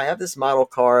that. I have this model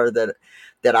car that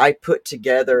I put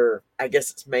together. I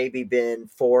guess it's maybe been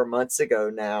 4 months ago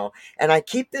now, and I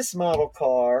keep this model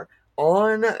car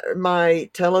on my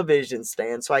television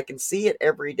stand so I can see it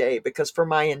every day, because for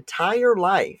my entire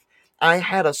life I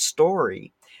had a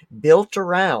story built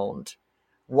around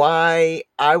why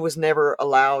I was never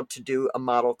allowed to do a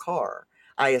model car.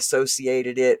 I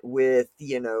associated it with,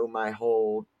 my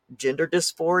whole gender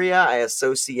dysphoria. I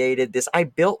associated this, I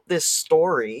built this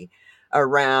story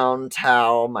around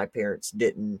how my parents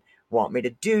didn't want me to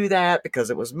do that because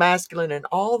it was masculine and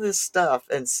all this stuff.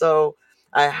 And so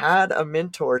I had a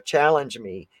mentor challenge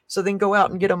me. So then go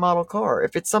out and get a model car.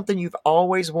 If it's something you've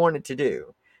always wanted to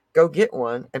do, go get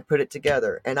one and put it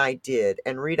together. And I did.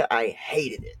 And Rita, I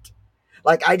hated it.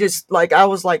 Like I just like I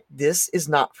was like, this is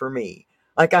not for me.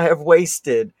 Like I have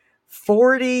wasted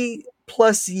 40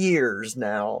 plus years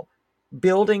now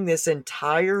building this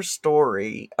entire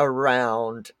story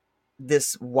around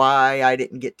this, why I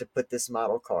didn't get to put this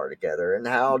model car together, and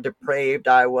how depraved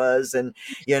I was, and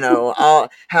how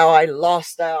I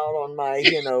lost out on my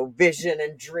vision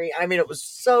and dream. I mean, it was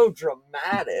so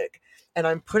dramatic. And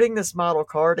I'm putting this model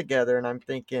car together and I'm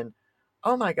thinking,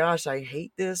 oh my gosh, I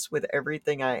hate this with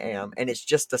everything I am. And it's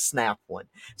just a snap one.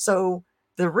 So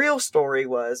the real story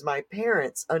was my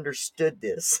parents understood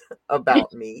this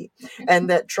about me, and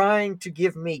that trying to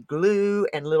give me glue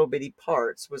and little bitty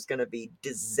parts was going to be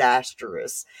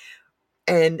disastrous.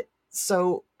 And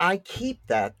so I keep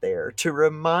that there to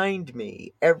remind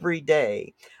me every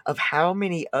day of how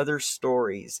many other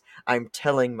stories I'm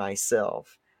telling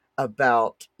myself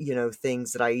about,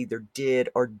 things that I either did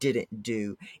or didn't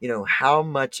do. How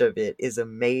much of it is a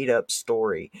made up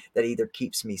story that either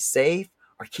keeps me safe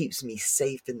or keeps me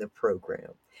safe in the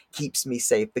program. Keeps me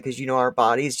safe because, our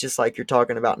bodies, just like you're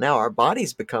talking about now, our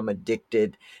bodies become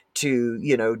addicted to,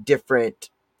 different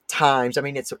times. I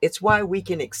mean, it's why we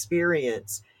can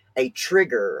experience a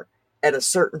trigger at a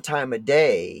certain time of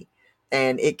day,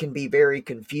 and it can be very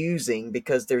confusing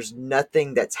because there's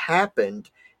nothing that's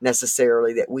happened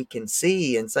necessarily that we can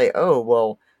see and say, oh,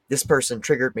 well, this person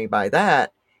triggered me by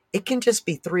that. It can just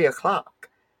be 3 o'clock,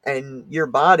 and your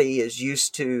body is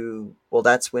used to, well,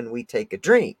 that's when we take a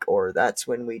drink, or that's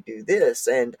when we do this,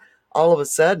 and all of a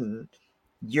sudden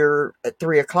you're at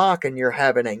 3 o'clock and you're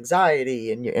having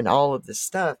anxiety and all of this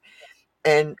stuff.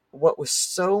 And what was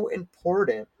so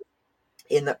important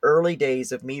in the early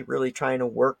days of me really trying to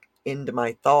work into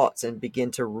my thoughts and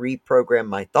begin to reprogram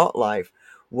my thought life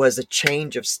was a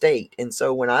change of state. And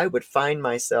so when I would find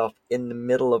myself in the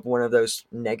middle of one of those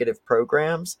negative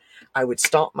programs, I would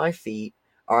stomp my feet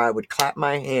or I would clap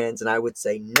my hands and I would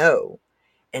say no.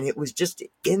 And it was just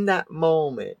in that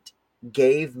moment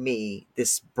gave me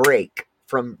this break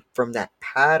from that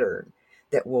pattern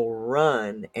that will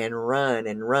run and run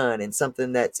and run. And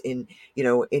something that's in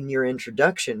your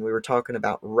introduction, we were talking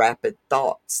about rapid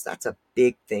thoughts. That's a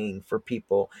big thing for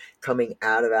people coming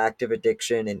out of active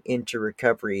addiction and into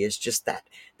recovery, is just that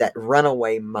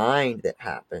runaway mind that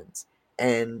happens.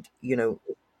 And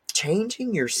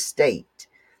changing your state,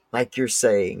 like you're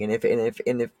saying. And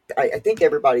if I think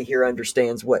everybody here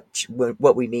understands what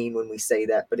we mean when we say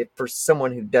that, but if for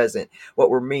someone who doesn't, what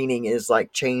we're meaning is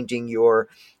like changing your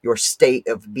state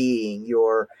of being,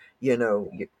 your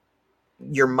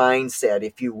mindset,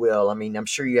 if you will. I mean, I'm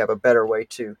sure you have a better way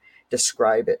to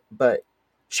describe it, but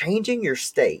changing your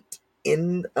state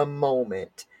in a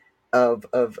moment of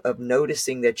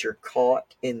noticing that you're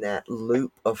caught in that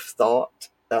loop of thought,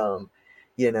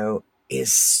 you know,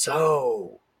 is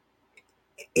so,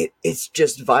 it's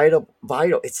just vital.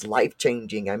 It's life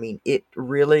changing. I mean, it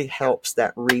really helps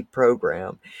that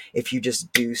reprogram if you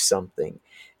just do something.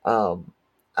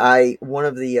 I one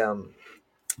of the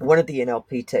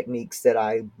NLP techniques that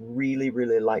I really,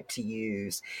 really like to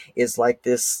use is like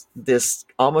this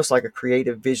almost like a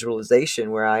creative visualization,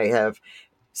 where I have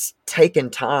taken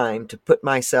time to put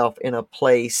myself in a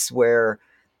place where,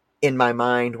 in my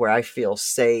mind, where I feel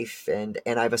safe, and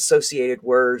I've associated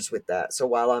words with that. So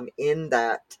while I'm in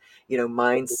that,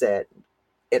 mindset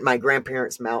at my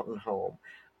grandparents' mountain home,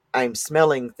 I'm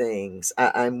smelling things.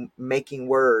 I'm making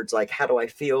words like, how do I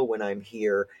feel when I'm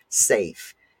here,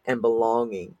 safe and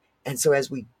belonging? And so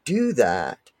as we do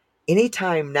that,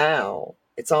 anytime now,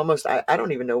 it's almost, I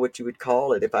don't even know what you would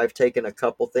call it, if I've taken a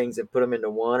couple things and put them into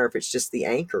one, or if it's just the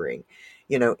anchoring.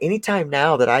 Anytime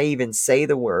now that I even say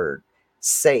the word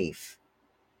safe,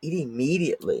 it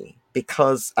immediately,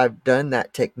 because I've done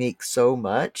that technique so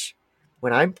much,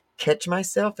 when I catch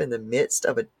myself in the midst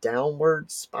of a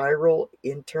downward spiral,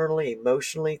 internally,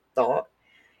 emotionally, thought,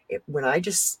 when I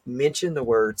just mention the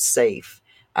word safe,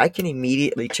 I can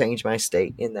immediately change my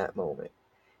state in that moment.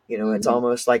 It's Mhm.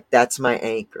 almost like that's my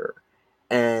anchor.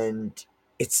 And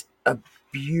it's a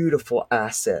beautiful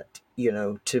asset,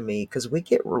 to me, because we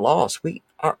get lost. We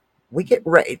get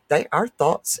ready. Our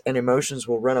thoughts and emotions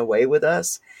will run away with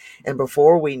us. And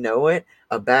before we know it,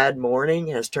 a bad morning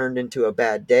has turned into a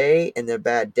bad day, and the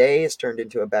bad day has turned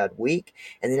into a bad week.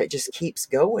 And then it just keeps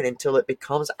going until it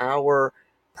becomes our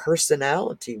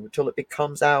personality, until it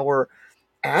becomes our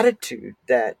attitude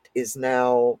that is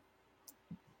now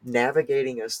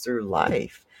navigating us through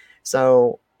life.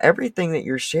 So everything that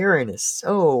you're sharing is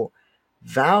so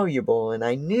valuable. And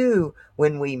I knew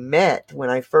when we met,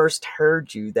 when I first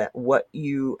heard you, that what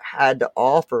you had to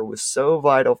offer was so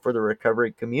vital for the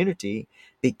recovery community,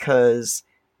 because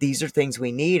these are things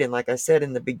we need. And like I said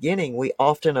in the beginning, we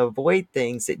often avoid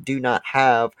things that do not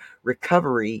have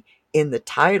recovery in the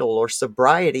title or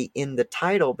sobriety in the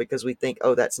title, because we think,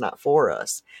 oh, that's not for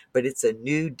us. But it's a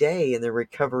new day in the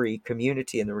recovery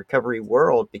community, in the recovery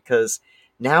world, because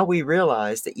now we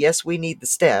realize that yes, we need the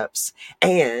steps,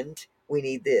 and we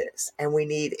need this, and we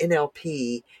need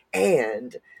NLP,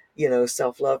 and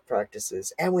self-love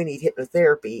practices, and we need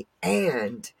hypnotherapy,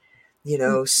 and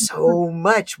so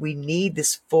much. We need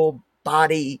this full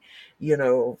body,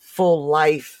 full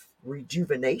life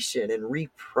rejuvenation and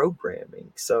reprogramming.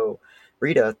 So,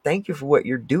 Rita, thank you for what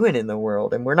you're doing in the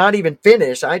world. And we're not even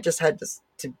finished. I just had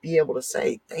to be able to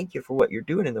say thank you for what you're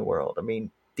doing in the world. I mean,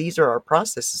 these are our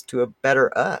processes to a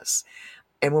better us.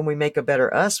 And when we make a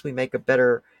better us, we make a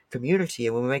better community.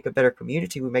 And when we make a better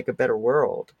community, we make a better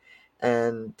world.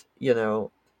 And,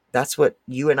 that's what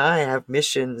you and I have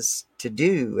missions to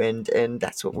do. And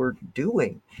that's what we're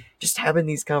doing. Just having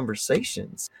these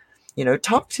conversations.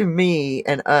 Talk to me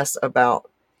and us about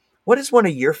what is one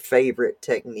of your favorite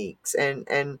techniques. I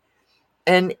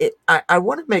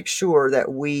want to make sure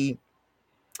that we,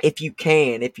 if you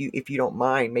can, if you don't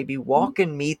mind, maybe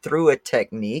walking me through a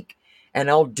technique, and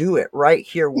I'll do it right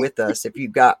here with us if you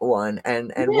got one,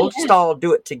 and we'll just all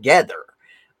do it together.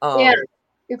 Yeah,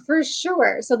 Um, for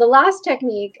sure. So the last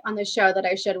technique on the show that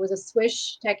I showed was a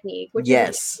swish technique, which is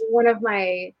yes. one of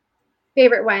my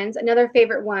favorite ones. Another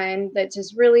favorite one that's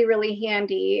just really, really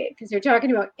handy because you're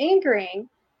talking about anchoring.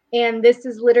 And this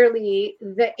is literally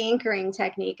the anchoring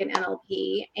technique in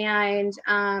NLP. And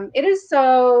it is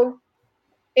so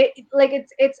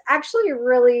it's actually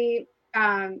really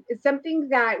it's something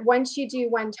that once you do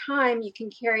one time, you can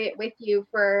carry it with you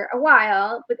for a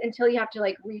while, but until you have to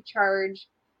like recharge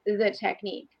the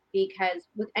technique, because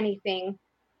with anything,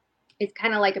 it's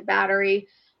kind of like a battery.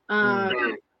 Mm,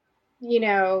 Um, you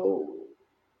know,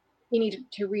 you need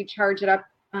to recharge it up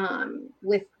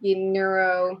with the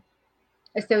neuro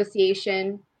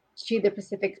association to the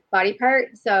specific body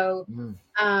part. So mm,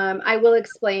 I will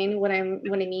explain what I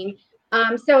mean.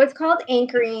 So it's called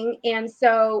anchoring, and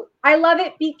so I love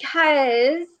it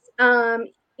because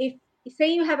if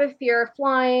say you have a fear of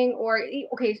flying, or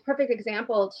okay, perfect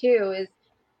example too is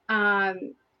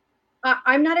um,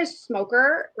 I'm not a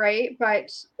smoker, right?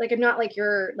 But like, I'm not like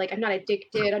you're like, I'm not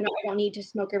addicted. I don't need to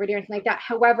smoke every day or anything like that.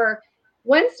 However,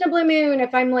 once in a blue moon,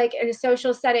 if I'm like in a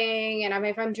social setting and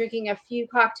if I'm drinking a few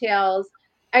cocktails,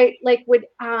 I like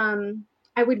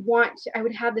I would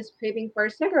have this craving for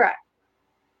a cigarette.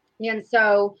 And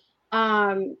so,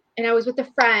 and I was with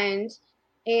a friend,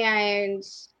 and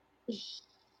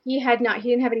he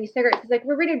didn't have any cigarettes. He's like,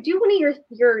 "Well, Rita, do one of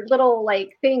your little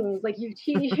like things, like do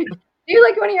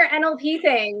like one of your NLP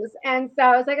things." And so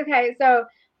I was like, okay. So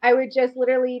I would just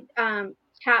literally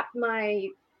tap my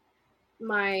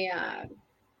not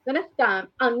a thumb,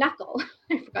 knuckle.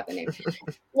 I forgot the name.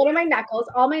 One of my knuckles.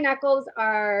 All my knuckles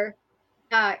are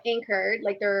anchored,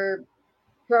 like they're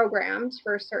programmed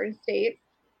for certain states.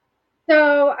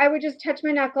 So I would just touch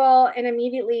my knuckle, and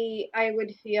immediately I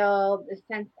would feel the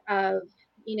sense of,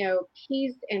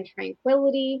 peace and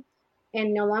tranquility,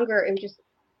 and it would just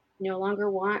no longer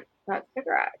want that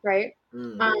cigarette, right?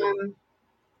 mm, Um,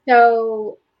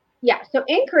 so yeah, so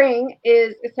anchoring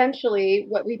is essentially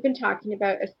what we've been talking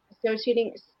about,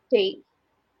 associating states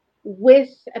with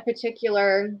a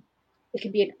particular, it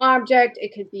could be an object,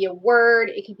 it could be a word,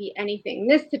 it could be anything. In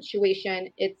this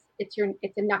situation, it's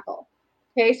a knuckle.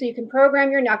 Okay, so you can program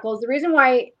your knuckles. The reason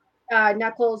why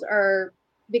knuckles are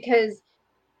because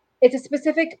it's a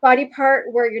specific body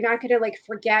part where you're not going to like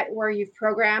forget where you've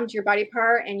programmed your body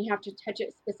part, and you have to touch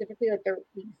it specifically, like the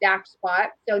exact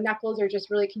spot. So knuckles are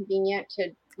just really convenient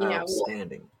to,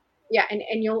 outstanding. yeah,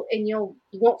 you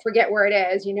won't forget where it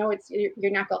is. It's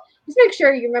your knuckle. Just make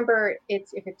sure you remember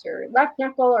it's if it's your left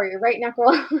knuckle or your right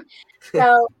knuckle.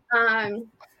 So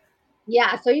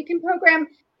yeah, so you can program.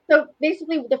 So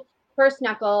basically, the first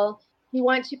knuckle, you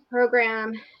want to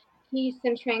program peace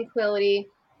and tranquility.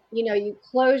 You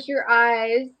close your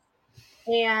eyes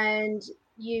and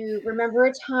you remember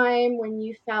a time when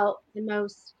you felt the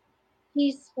most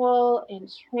peaceful and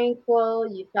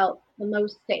tranquil, you felt the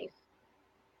most safe.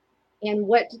 And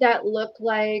what did that look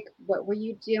like? What were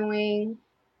you doing?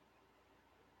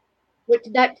 What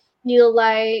did that feel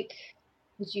like?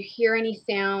 Did you hear any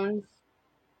sounds?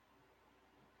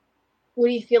 What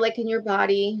do you feel like in your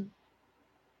body?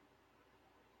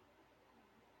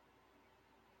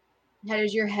 How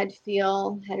does your head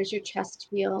feel? How does your chest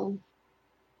feel?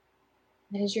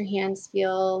 How does your hands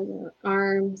feel? Your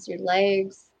arms, your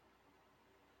legs?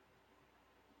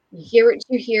 You hear what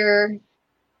you hear,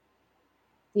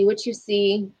 see what you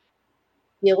see,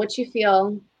 feel what you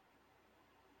feel.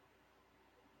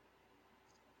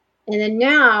 And then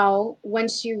now,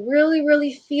 once you really,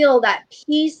 really feel that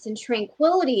peace and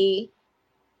tranquility,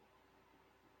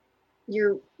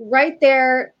 you're right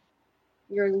there.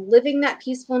 You're living that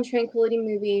peaceful and tranquility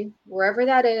movie, wherever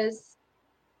that is.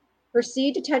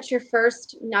 Proceed to touch your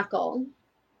first knuckle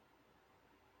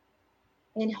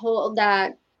and hold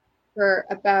that for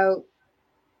about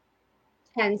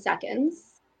 10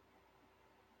 seconds.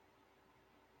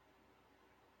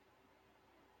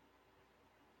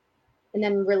 And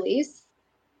then release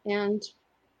and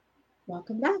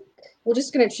welcome back. We're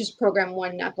just going to just program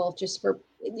one knuckle just for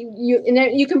you. And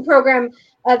then you can program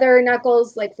other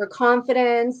knuckles like for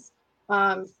confidence,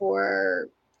 for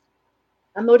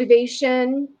a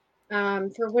motivation,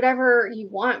 for whatever you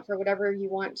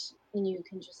want, and you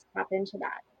can just tap into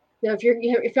that. So if you're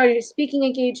in a speaking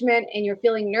engagement and you're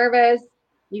feeling nervous,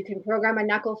 you can program a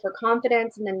knuckle for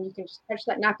confidence, and then you can just touch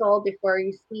that knuckle before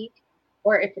you speak.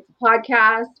 Or if it's a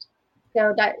podcast,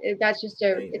 so that's just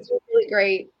Amazing. it's a really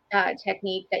great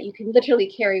technique that you can literally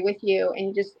carry with you,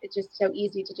 and it's just so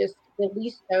easy to just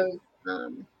release those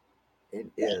um, It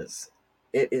is.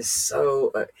 It is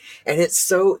so, and it's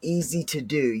so easy to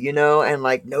do, and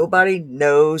like nobody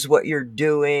knows what you're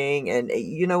doing, and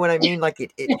you know what I mean. Like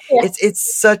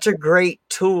it's such a great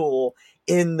tool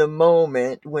in the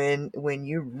moment when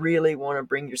you really want to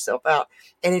bring yourself out,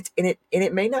 and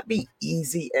it may not be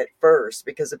easy at first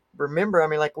because remember, I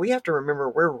mean, like we have to remember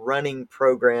we're running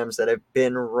programs that have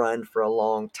been run for a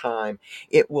long time.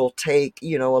 It will take a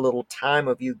little time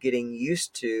of you getting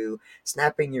used to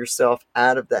snapping yourself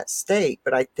out of that state.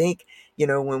 But I think,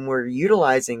 when we're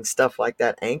utilizing stuff like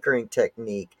that anchoring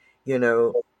technique, you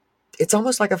know, it's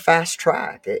almost like a fast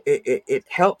track. It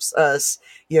helps us,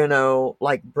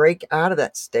 like break out of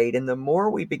that state. And the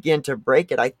more we begin to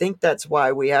break it, I think that's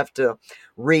why we have to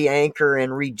re anchor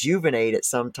and rejuvenate it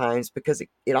sometimes because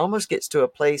it almost gets to a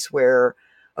place where,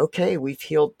 okay, we've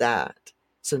healed that.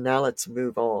 So now let's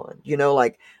move on.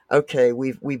 Like, okay,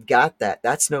 we've got that.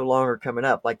 That's no longer coming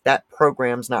up. Like that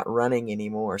program's not running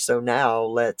anymore. So now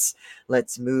let's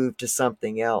move to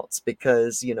something else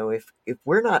because, if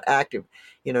we're not active,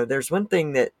 there's one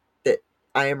thing that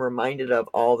I am reminded of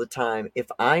all the time. If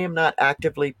I am not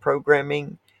actively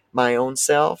programming my own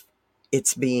self,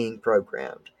 it's being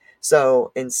programmed.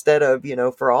 So instead of,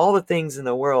 for all the things in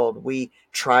the world we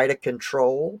try to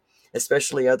control,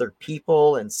 especially other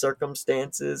people and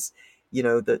circumstances,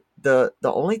 the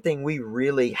only thing we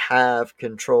really have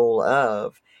control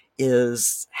of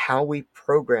is how we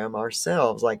program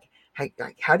ourselves. Like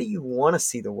how do you want to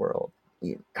see the world?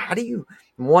 How do you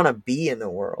want to be in the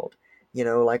world?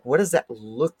 Like what does that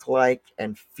look like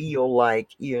and feel like,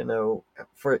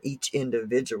 for each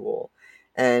individual?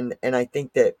 And I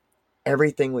think that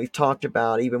everything we've talked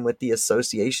about, even with the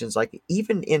associations, like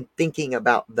even in thinking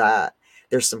about that,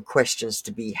 there's some questions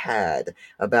to be had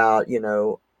about,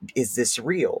 is this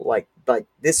real? Like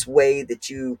this way that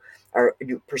you are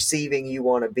perceiving you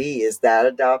want to be, is that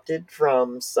adopted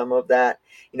from some of that?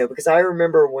 Because I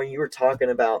remember when you were talking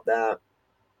about that,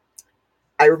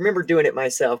 I remember doing it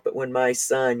myself, but when my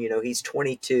son, he's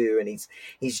 22 and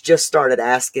he's just started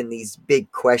asking these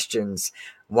big questions.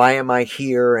 Why am I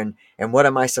here, and what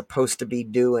am I supposed to be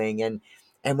doing? And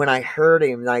when I heard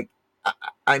him, like I,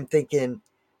 I'm thinking,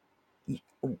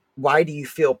 why do you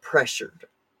feel pressured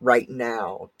right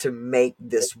now to make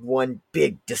this one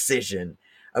big decision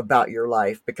about your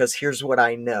life? Because here's what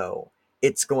I know,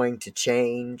 it's going to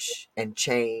change and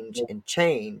change and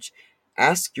change.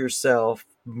 Ask yourself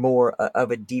more of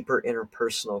a deeper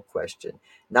interpersonal question.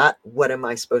 Not what am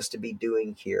I supposed to be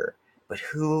doing here, but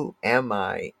who am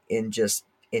I in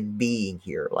being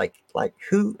here? Like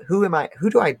who am I? Who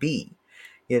do I be?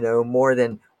 More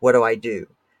than what do I do?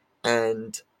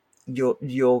 And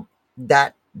you'll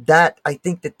that that I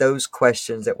think that those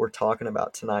questions that we're talking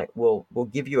about tonight will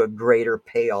give you a greater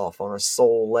payoff on a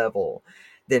soul level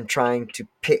than trying to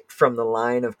pick from the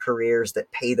line of careers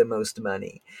that pay the most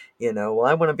money. Well,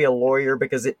 I want to be a lawyer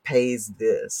because it pays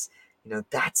this.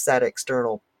 That's that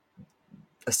external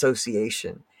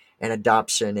association and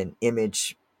adoption and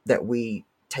image that we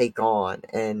take on.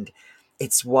 And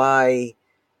it's why,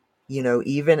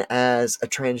 even as a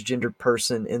transgendered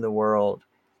person in the world,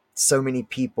 so many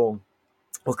people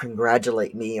will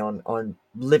congratulate me on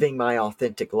living my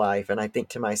authentic life. And I think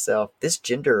to myself, this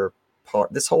gender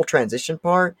part, this whole transition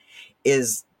part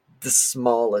is the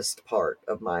smallest part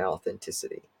of my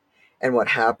authenticity. And what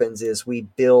happens is we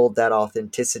build that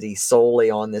authenticity solely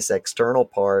on this external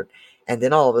part. And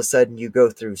then all of a sudden you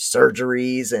go through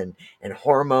surgeries and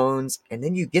hormones. And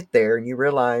then you get there and you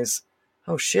realize,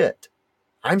 oh shit,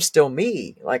 I'm still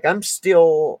me. Like I'm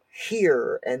still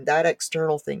here. And that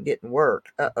external thing didn't work.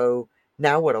 Uh oh.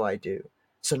 Now what do I do?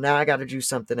 So now I got to do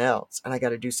something else and I got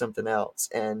to do something else.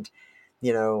 And,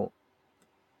 you know,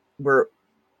 we're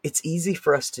it's easy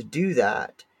for us to do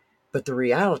that, but the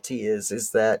reality is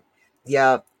that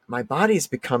yeah, my body's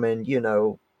becoming,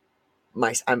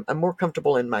 I'm more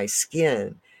comfortable in my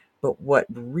skin, but what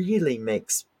really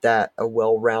makes that a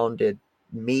well-rounded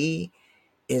me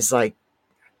is like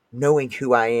knowing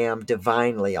who I am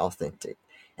divinely authentic.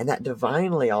 And that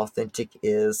divinely authentic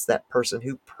is that person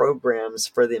who programs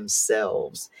for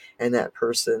themselves and that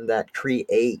person that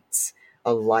creates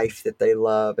a life that they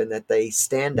love and that they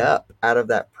stand up out of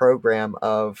that program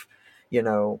of,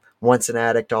 once an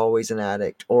addict, always an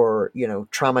addict, or,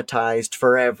 traumatized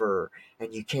forever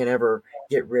and you can't ever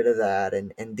get rid of that.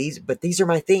 And these are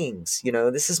my things,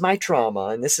 this is my trauma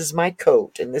and this is my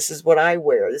coat and this is what I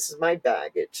wear. This is my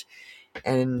baggage.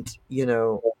 And,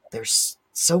 there's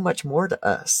so much more to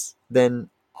us than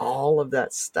all of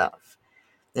that stuff.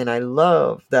 And I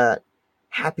love that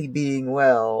Happy Being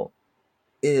Well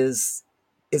is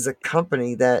a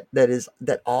company that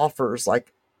offers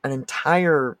like an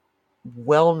entire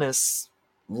wellness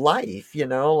life,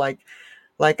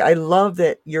 like I love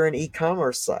that you're an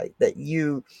e-commerce site, that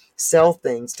you sell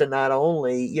things to not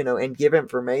only, and give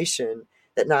information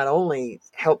that not only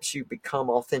helps you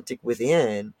become authentic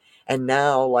within, and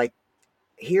now like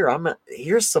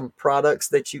here's some products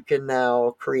that you can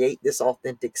now create this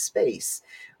authentic space,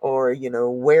 or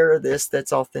wear this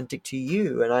that's authentic to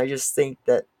you. And I just think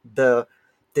that the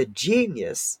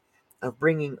genius of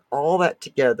bringing all that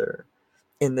together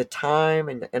in the time,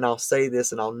 and I'll say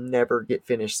this and I'll never get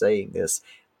finished saying this,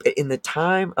 but in the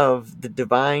time of the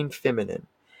divine feminine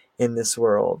in this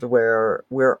world where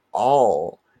we're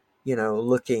all,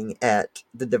 looking at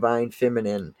the divine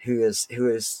feminine who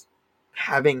is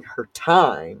having her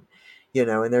time,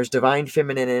 and there's divine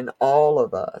feminine in all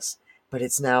of us. But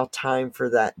it's now time for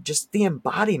that, just the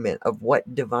embodiment of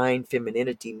what divine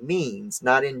femininity means,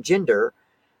 not in gender,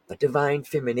 but divine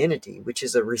femininity, which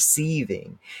is a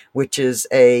receiving, which is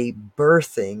a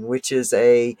birthing, which is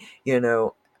a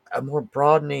more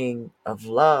broadening of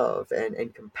love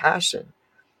and compassion.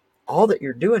 All that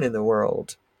you're doing in the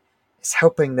world is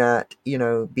helping that,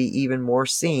 be even more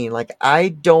seen. Like, I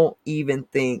don't even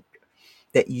think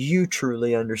that you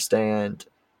truly understand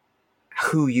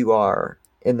who you are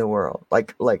in the world,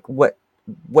 like what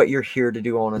you're here to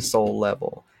do on a soul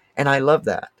level. And I love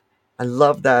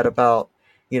that about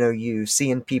you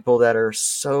seeing people that are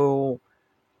so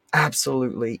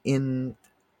absolutely in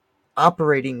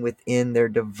operating within their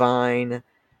divine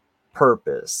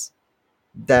purpose,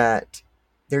 that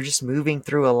they're just moving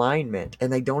through alignment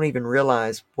and they don't even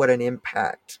realize what an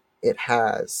impact it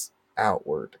has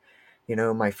outward.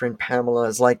 My friend Pamela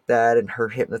is like that in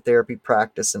her hypnotherapy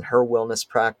practice and her wellness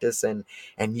practice, and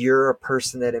you're a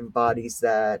person that embodies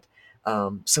that.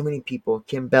 So many people.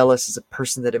 Kim Bellis is a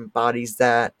person that embodies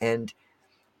that, and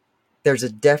there's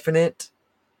a definite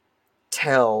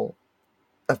tell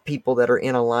of people that are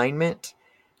in alignment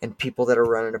and people that are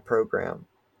running a program,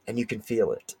 and you can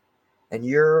feel it. And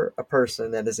you're a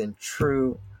person that is in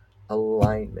true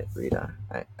alignment, Rita.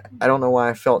 I don't know why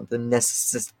I felt the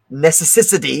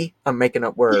necessity, I'm making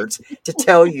up words, to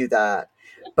tell you that,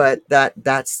 but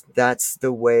that's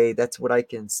the way, that's what I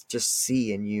can just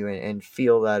see in you, and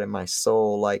feel that in my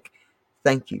soul. Like,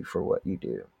 thank you for what you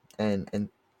do, and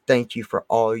thank you for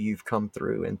all you've come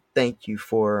through, and thank you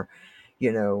for,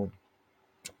 you know,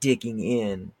 digging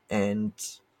in and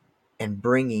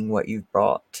bringing what you've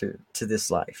brought to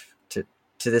this life,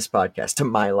 to this podcast, to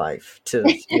my life, to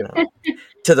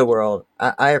the world.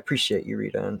 I appreciate you,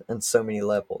 Rita, on so many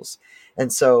levels.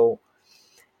 And so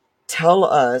tell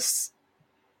us,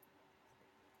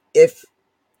 if,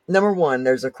 number one,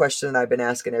 there's a question I've been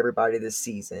asking everybody this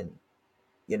season.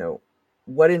 you know,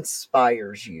 what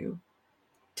inspires you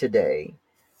today,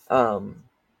 um,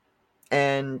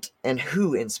 and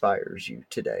who inspires you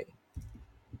today?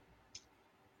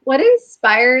 What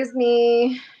inspires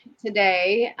me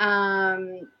today,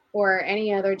 or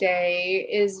any other day,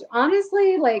 is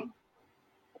honestly like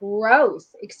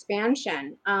growth,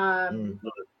 expansion. Mm,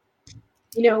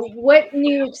 What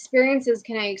new experiences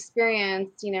can I experience?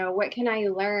 What can I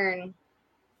learn?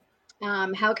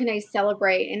 How can I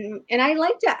celebrate? And I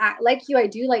like to act like you. I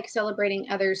do like celebrating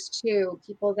others too.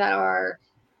 People that are,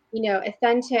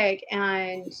 authentic,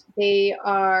 and they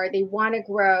want to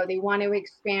grow, they want to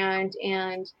expand,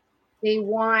 and they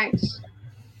want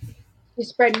to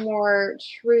spread more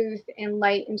truth and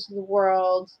light into the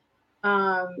world,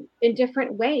 in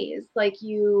different ways. Like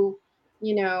in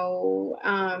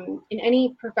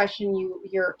any profession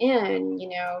you're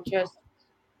in, just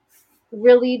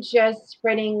really just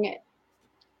spreading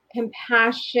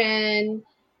compassion,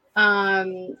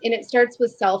 and it starts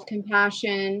with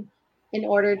self-compassion in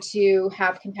order to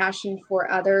have compassion for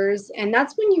others. And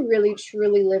that's when you really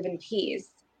truly live in peace.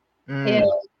 Is mm,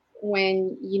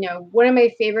 when, one of my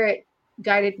favorite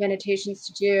guided meditations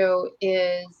to do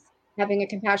is having a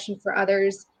compassion for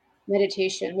others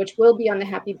meditation, which will be on the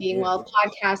Happy Being yeah. Well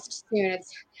podcast soon.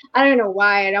 I don't know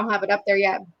why I don't have it up there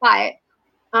yet, but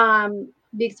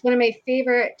because one of my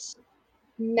favorite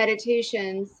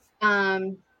meditations,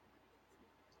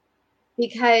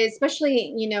 because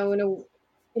especially,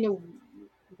 in a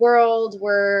world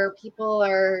where people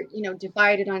are,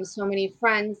 divided on so many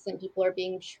fronts and people are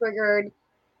being triggered,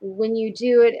 when you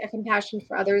do it, a compassion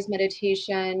for others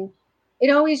meditation, it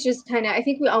always just kind of, I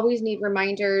think we always need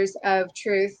reminders of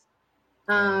truth,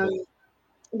 Yeah. um,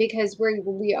 because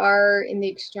we are in the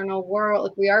external world,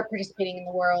 like we are participating in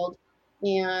the world,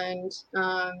 and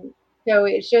so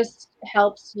it just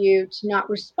helps you to not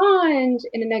respond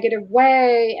in a negative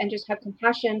way and just have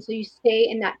compassion, so you stay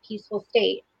in that peaceful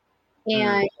state, Mm,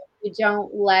 and you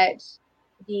don't let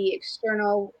the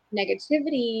external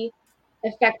negativity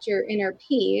affect your inner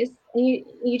peace. And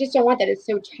you just don't want that. It's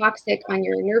so toxic on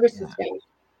your nervous yeah. system,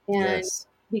 and Yes.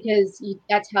 because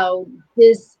that's how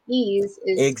dis-ease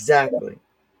is, Exactly.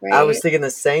 I was right? thinking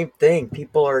the same thing.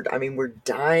 People are, I mean, we're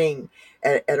dying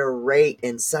at a rate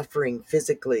and suffering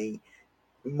physically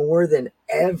more than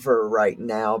ever right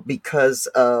now because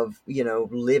of,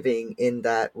 living in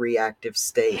that reactive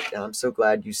state. And I'm so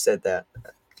glad you said that.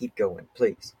 Keep going,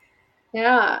 please.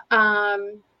 Yeah.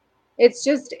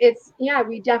 Yeah,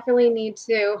 we definitely need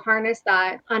to harness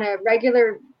that on a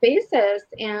regular basis,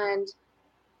 and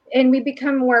we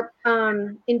become more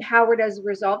empowered as a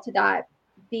result of that,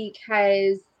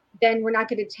 because then we're not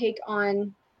going to take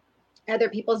on other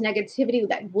people's negativity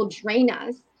that will drain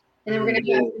us, and then we're going Mm,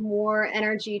 to have more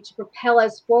energy to propel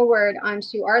us forward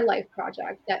onto our life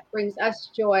project that brings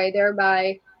us joy.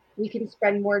 Thereby we can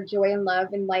spread more joy and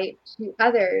love and light to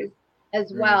others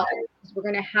as mm, well, because we're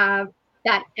going to have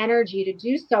that energy to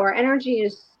do so. Our energy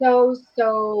is so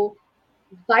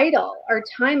vital. Our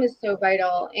time is so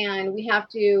vital, and we have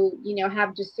to,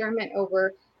 have discernment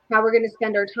over how we're going to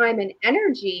spend our time and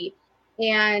energy.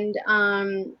 And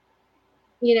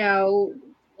you know,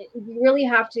 we really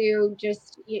have to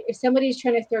just, if somebody's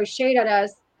trying to throw shade at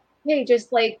us, hey,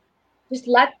 just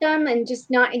let them, and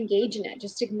just not engage in it.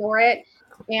 Just ignore it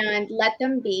and let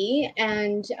them be,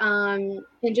 and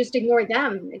just ignore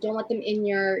them. Don't let them in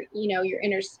your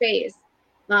inner space.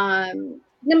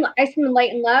 Then I send them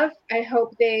light and love. I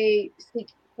hope they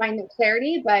find the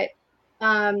clarity, but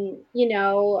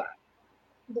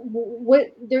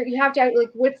what there, you have to, like,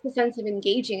 what's the sense of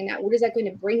engaging in that? What is that going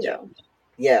to bring yeah. you?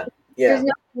 Yeah. There's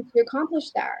Yeah. nothing to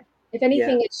accomplish there. If Yeah.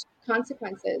 anything, it's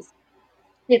consequences.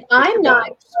 If Push I'm your not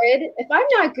buttons. if I'm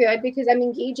not good because I'm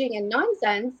engaging in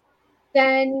nonsense,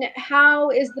 then how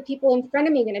is the people in front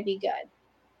of me going to be good?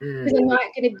 Because Mm, I'm not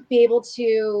going to be able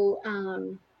to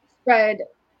spread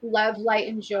love, light,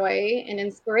 and joy and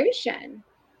inspiration,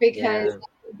 because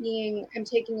yeah. I'm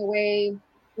taking away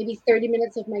maybe 30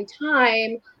 minutes of my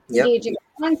time Yep. engaging in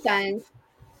nonsense,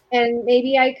 and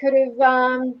maybe I could have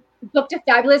booked a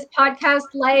fabulous podcast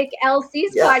like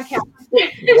LC's Yeah. podcast.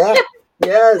 Yeah.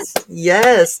 Yes.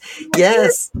 Yes.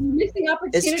 Yes. You're missing It's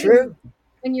opportunities true.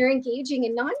 when you're engaging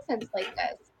in nonsense like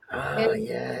this. Ah, And it's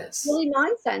yes. really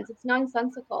nonsense. It's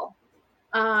nonsensical.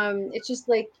 It's just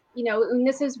like, and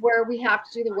this is where we have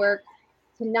to do the work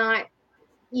to not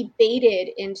be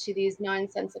baited into these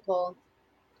nonsensical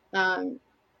um,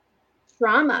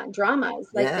 dramas.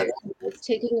 Like Yeah. it's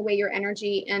taking away your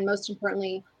energy, and most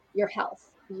importantly, your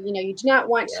health. You do not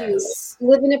want to Yes.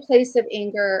 live in a place of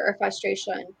anger or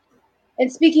frustration.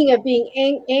 And speaking of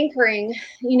being anchoring,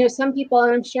 some people,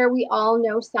 and I'm sure we all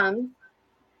know some,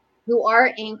 who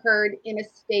are anchored in a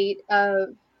state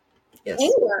of Yes.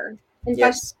 anger and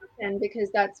Yes. frustration because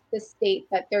that's the state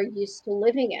that they're used to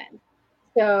living in.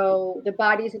 So the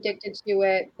body's addicted to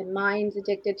it, the mind's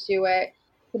addicted to it.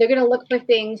 So they're going to look for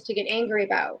things to get angry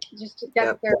about. Just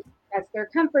Yep. that's their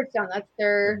comfort zone. That's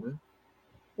their Hmm.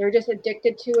 they're just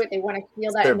addicted to it. They want to feel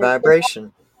It's that their in their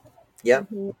vibration. Yep.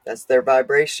 mm-hmm, That's their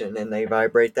vibration, and they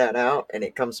vibrate that out, and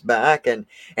it comes back. And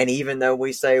even though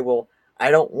we say, well,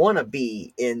 I don't want to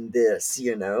be in this,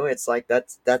 it's like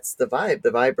that's the vibe.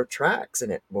 The vibe attracts,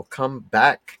 and it will come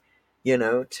back,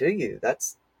 to you.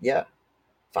 That's, yeah,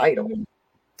 vital. mm-hmm,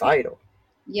 Vital.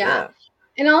 yeah. Yeah.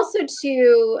 And also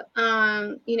to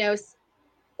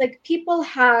like people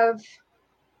have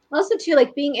also too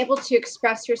like being able to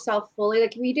express yourself fully.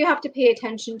 Like we do have to pay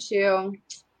attention to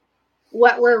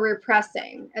what we're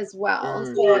repressing as well.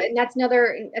 So, Mm, and that's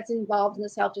involved in the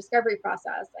self discovery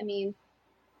process. I mean,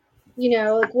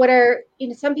 like what are,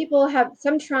 some people have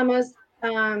some traumas,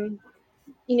 um,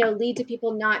 lead to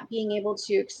people not being able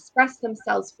to express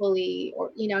themselves fully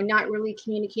or, not really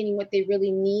communicating what they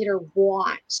really need or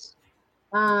want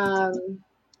um,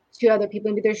 to other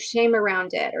people. Maybe there's shame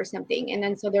around it or something. And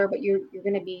then so but you're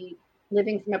going to be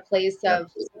living from a place yep.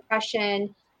 of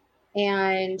suppression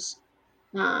and,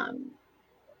 um,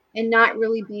 and not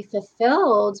really be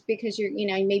fulfilled because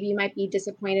maybe you might be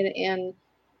disappointed in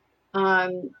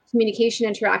communication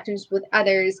interactions with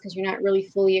others because you're not really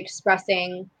fully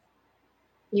expressing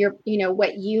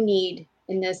what you need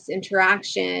in this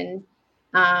interaction.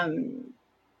 um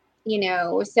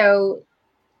so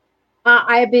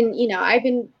I've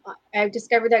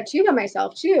discovered that too by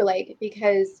myself too, like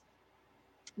because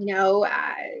you know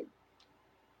uh,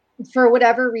 for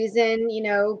whatever reason,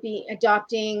 be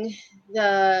adopting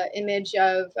the image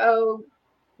of, oh,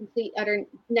 complete utter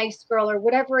nice girl or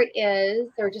whatever it is,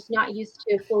 or just not used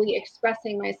to fully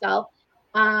expressing myself.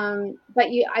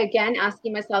 But you again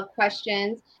asking myself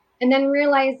questions and then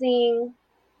realizing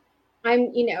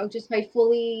I'm, just by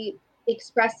fully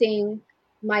expressing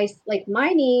my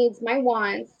needs, my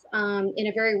wants, in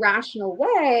a very rational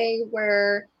way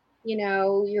where,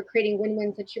 you're creating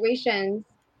win-win situations,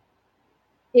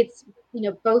 it's,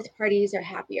 both parties are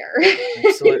happier.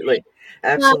 Absolutely. um,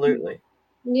 Absolutely.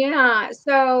 yeah.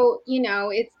 So,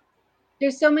 it's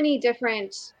there's so many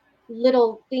different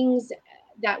little things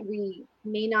that we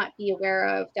may not be aware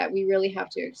of that we really have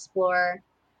to explore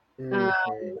um,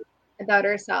 Hmm. about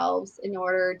ourselves in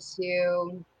order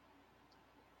to,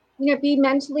 be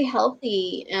mentally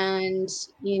healthy and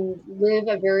live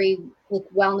a very like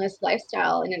wellness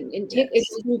lifestyle. And it Yes.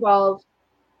 does involve,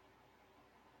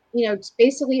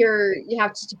 basically you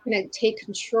have to kind of take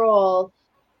control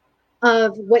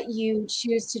of what you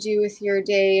choose to do with your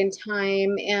day and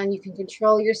time, and you can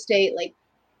control your state, like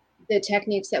the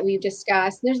techniques that we've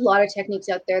discussed. There's a lot of techniques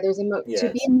out there. To be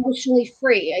Yes. emotionally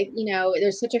free.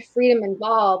 There's such a freedom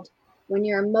involved when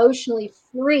you're emotionally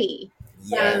free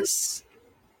from, Yes.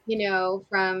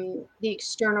 from the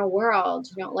external world.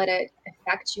 You don't let it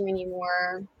affect you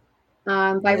anymore.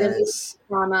 By releasing Yes.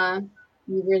 trauma,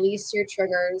 you release your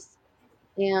triggers,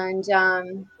 and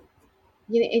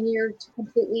and you're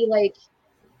completely like,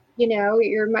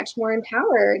 you're much more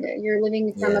empowered. You're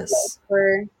living from a place Yes.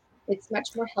 where it's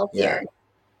much more Yeah. healthier.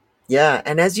 Yeah,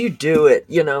 and as you do it,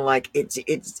 like it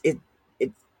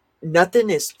nothing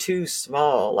is too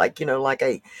small. Like,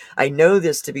 like I know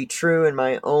this to be true in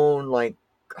my own like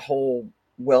whole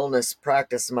wellness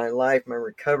practice in my life, my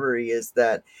recovery is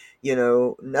that,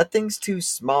 nothing's too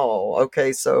small.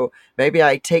 Okay, so maybe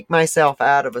I take myself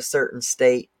out of a certain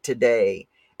state today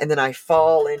and then I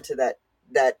fall into that,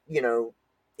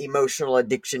 emotional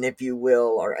addiction, if you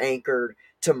will, or anchored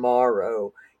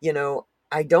tomorrow.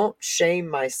 I don't shame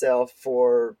myself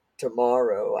for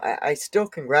tomorrow. I still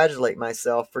congratulate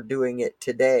myself for doing it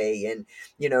today. And,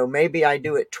 maybe I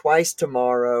do it twice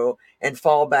tomorrow and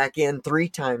fall back in three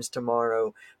times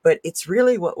tomorrow. But it's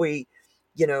really what we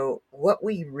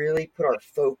really put our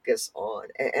focus on.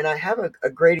 And I have a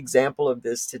great example of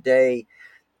this today.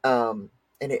 And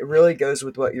it really goes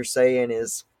with what you're saying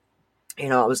is,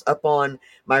 I was up on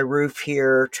my roof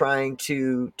here trying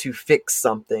to fix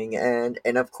something, and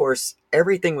of course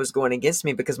everything was going against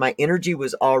me because my energy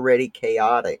was already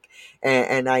chaotic,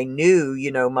 and I knew,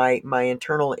 my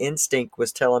internal instinct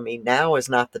was telling me now is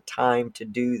not the time to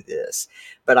do this,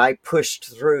 but I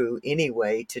pushed through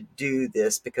anyway to do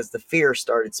this because the fear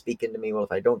started speaking to me. Well,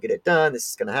 if I don't get it done, this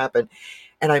is going to happen.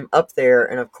 And I'm up there,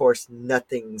 and of course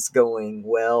nothing's going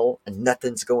well and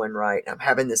nothing's going right. I'm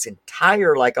having this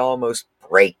entire like almost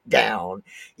breakdown,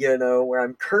 where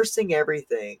I'm cursing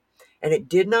everything. And it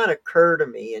did not occur to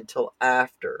me until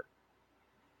after,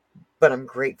 but I'm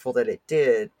grateful that it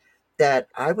did. that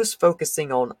I was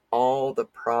focusing on all the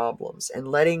problems and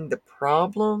letting the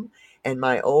problem and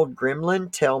my old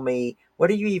gremlin tell me, what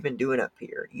are you even doing up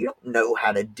here? You don't know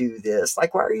how to do this.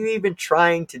 Like, why are you even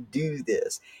trying to do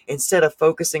this? Instead of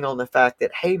focusing on the fact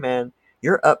that, hey, man,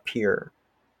 you're up here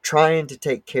trying to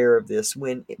take care of this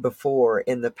when before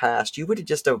in the past you would have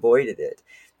just avoided it,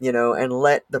 and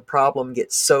let the problem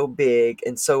get so big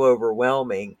and so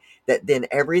overwhelming that then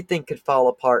everything could fall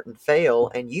apart and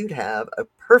fail, and you'd have a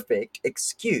perfect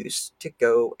excuse to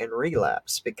go and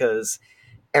relapse because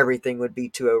everything would be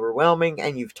too overwhelming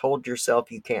and you've told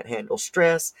yourself you can't handle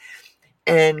stress.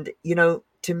 And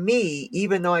to me,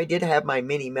 even though I did have my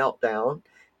mini meltdown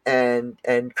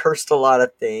and cursed a lot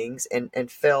of things and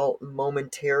fell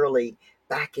momentarily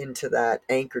back into that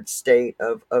anchored state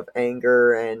of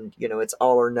anger, and it's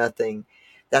all or nothing.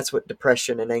 That's what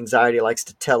depression and anxiety likes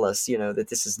to tell us, that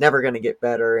this is never going to get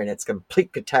better and it's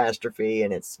complete catastrophe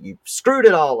and it's you've screwed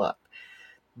it all up.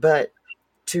 But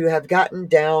to have gotten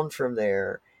down from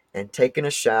there and taken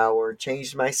a shower,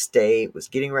 changed my state, was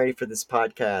getting ready for this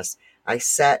podcast, I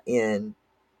sat in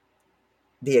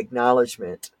the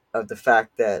acknowledgement of the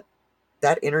fact that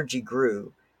that energy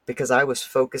grew because I was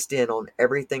focused in on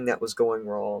everything that was going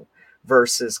wrong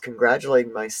versus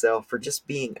congratulating myself for just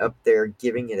being up there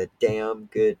giving it a damn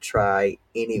good try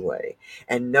anyway.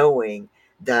 And knowing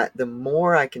that the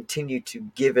more I continue to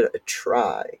give it a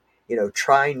try,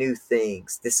 try new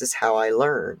things, this is how I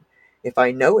learn. If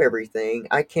I know everything,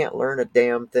 I can't learn a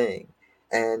damn thing.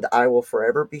 And I will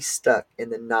forever be stuck in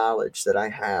the knowledge that I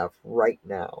have right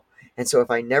now. And so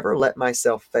if I never let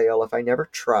myself fail, if I never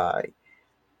try,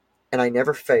 and I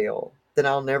never fail, then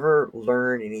I'll never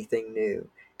learn anything new.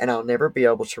 And I'll never be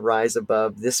able to rise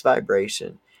above this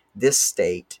vibration, this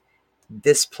state,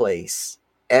 this place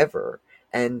ever.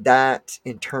 And that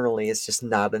internally is just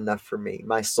not enough for me.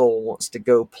 My soul wants to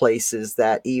go places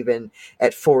that even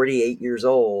at 48 years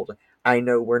old, I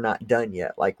know we're not done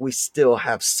yet. Like, we still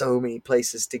have so many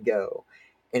places to go.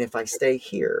 And if I stay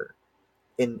here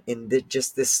in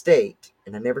just this state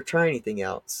and I never try anything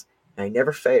else and I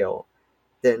never fail,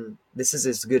 then this is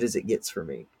as good as it gets for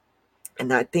me.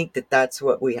 And I think that that's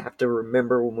what we have to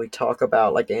remember when we talk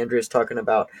about, like Andrea's talking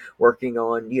about, working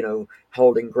on,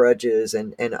 holding grudges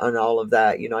and all of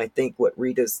that. I think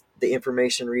the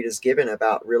information Rita's given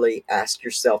about, really ask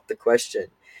yourself the question,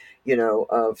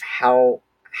 of how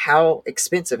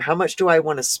expensive, how much do I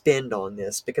want to spend on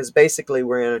this? Because basically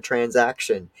we're in a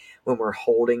transaction when we're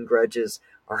holding grudges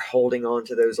or holding on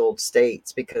to those old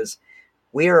states, because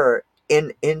we are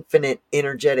an infinite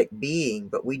energetic being,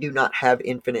 but we do not have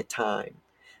infinite time.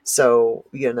 So,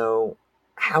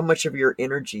 how much of your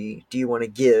energy do you want to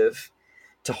give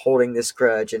to holding this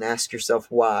grudge, and ask yourself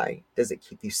why? Does it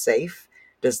keep you safe?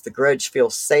 Does the grudge feel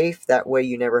safe? That way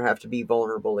you never have to be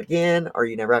vulnerable again, or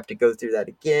you never have to go through that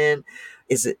again.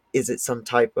 Is it some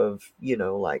type of,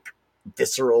 like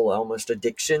visceral almost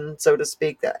addiction, so to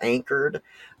speak, that anchored?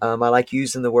 I like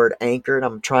using the word anchored.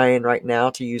 I'm trying right now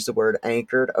to use the word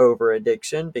anchored over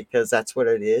addiction, because that's what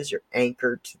it is. You're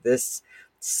anchored to this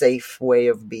safe way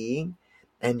of being.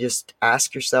 And just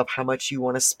ask yourself how much you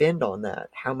want to spend on that.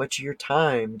 How much of your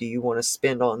time do you want to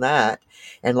spend on that?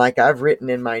 And like I've written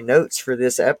in my notes for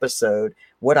this episode,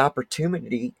 what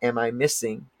opportunity am I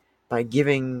missing by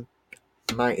giving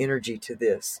my energy to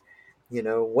this?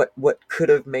 What could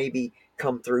have maybe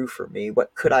come through for me?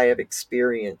 What could I have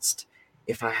experienced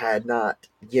if I had not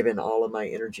given all of my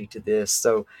energy to this?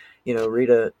 So,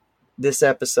 Rita, this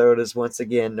episode has once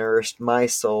again nourished my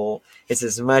soul. It's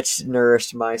as much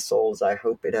nourished my soul as I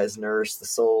hope it has nourished the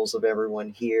souls of everyone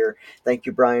here. Thank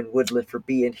you, Brian Woodland, for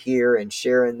being here and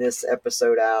sharing this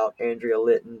episode out. Andrea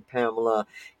Litton, Pamela,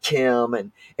 Kim,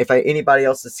 and if anybody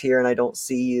else is here and I don't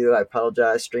see you, I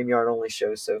apologize. StreamYard only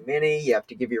shows so many. You have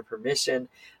to give your permission.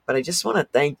 But I just want to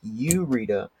thank you,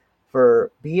 Rita,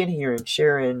 for being here and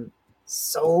sharing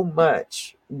so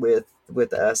much with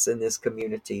us in this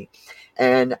community.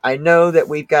 And I know that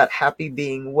we've got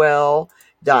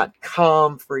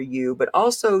happybeingwell.com for you, but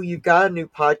also you've got a new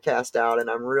podcast out, and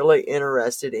I'm really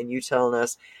interested in you telling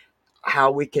us how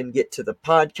we can get to the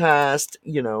podcast,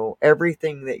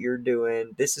 everything that you're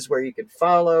doing. This is where you can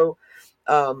follow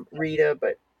Rita,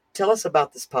 but tell us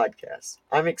about this podcast.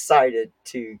 I'm excited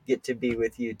to get to be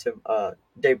with you to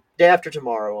day after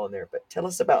tomorrow on there, but tell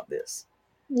us about this.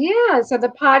 Yeah, so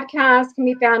the podcast can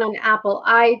be found on Apple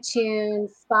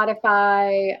iTunes,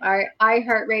 Spotify, our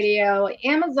iHeartRadio,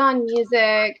 Amazon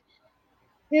Music,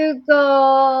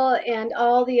 Google, and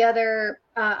all the other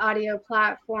audio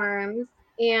platforms.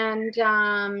 And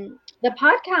the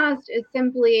podcast is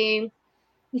simply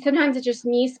sometimes it's just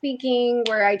me speaking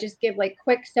where I just give like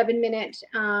quick 7 minute,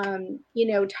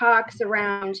 talks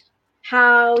around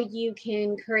how you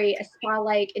can create a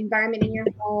spa-like environment in your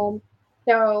home.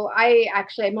 So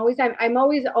I'm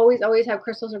always have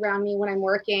crystals around me when I'm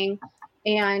working.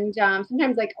 And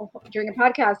sometimes like during a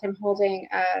podcast, I'm holding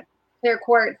a clear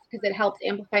quartz because it helps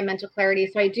amplify mental clarity.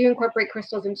 So I do incorporate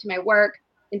crystals into my work,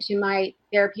 into my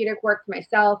therapeutic work for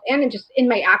myself, and just in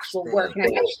my actual work. Outstanding.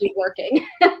 And I'm actually working.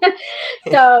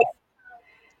 So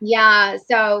yeah,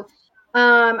 so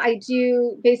I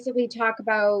do basically talk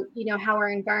about, how our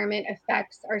environment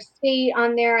affects our state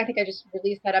on there. I think I just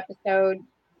released that episode.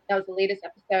 That was the latest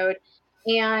episode.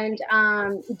 And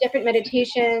different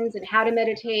meditations and how to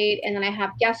meditate. And then I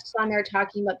have guests on there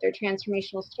talking about their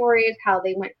transformational stories, how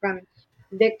they went from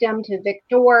victim to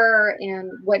victor,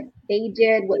 and what they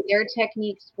did, what their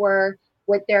techniques were,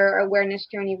 what their awareness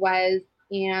journey was.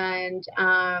 And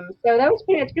so it's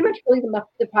pretty much really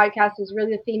the podcast is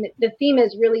really the theme. The theme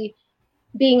is really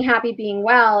being happy, being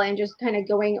well, and just kind of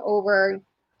going over,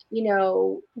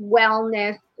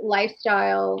 wellness,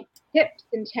 lifestyle tips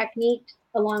and techniques,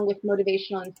 along with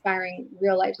motivational, inspiring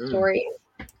real life Mm, stories.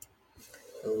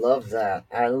 I love that.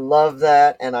 I love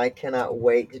that. And I cannot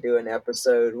wait to do an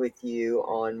episode with you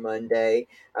on Monday.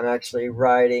 I'm actually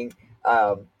writing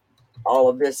all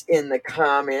of this in the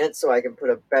comments so I can put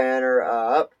a banner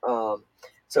up.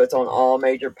 So it's on all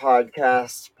major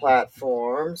podcast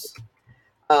platforms.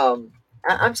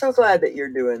 I'm so glad that you're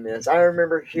doing this. I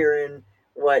remember hearing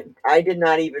what I did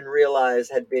not even realize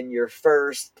had been your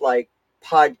first like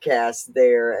podcast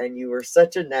there, and you were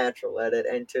such a natural at it.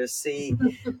 And to see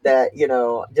that,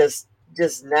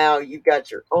 just now you've got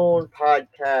your own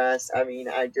podcast. I mean,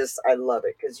 I love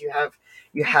it because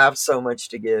you have so much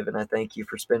to give, and I thank you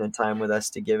for spending time with us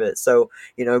to give it. So,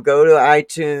 go to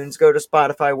iTunes, go to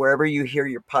Spotify, wherever you hear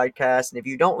your podcast. And if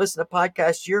you don't listen to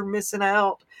podcasts, you're missing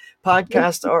out.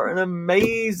 Podcasts are an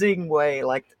amazing way.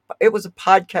 Like, it was a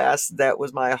podcast that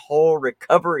was my whole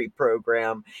recovery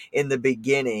program in the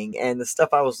beginning, and the stuff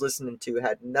I was listening to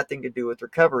had nothing to do with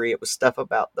recovery. It was stuff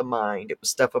about the mind, it was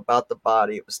stuff about the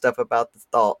body, it was stuff about the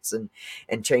thoughts, and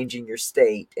changing your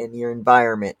state and your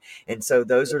environment. And so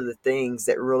those are the things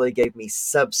that really gave me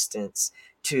substance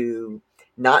to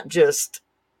not just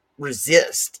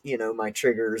resist, my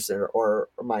triggers, or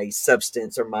my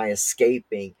substance or my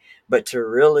escaping, but to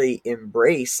really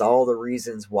embrace all the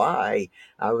reasons why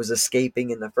I was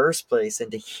escaping in the first place,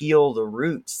 and to heal the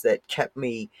roots that kept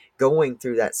me going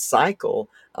through that cycle.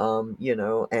 And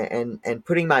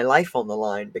putting my life on the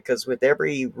line, because with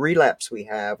every relapse we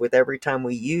have, with every time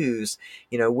we use,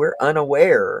 we're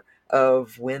unaware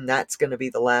of when that's going to be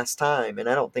the last time. And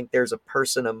I don't think there's a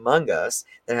person among us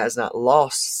that has not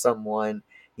lost someone,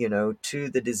 to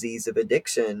the disease of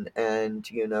addiction. And,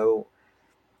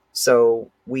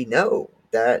 so we know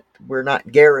that we're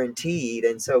not guaranteed.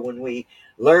 And so when we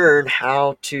learn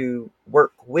how to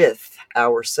work with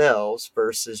ourselves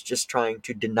versus just trying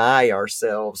to deny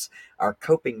ourselves our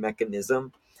coping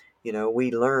mechanism,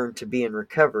 we learn to be in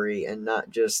recovery and not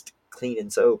just clean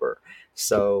and sober.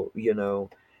 So,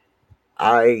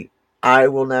 I I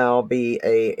will now be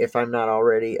if I'm not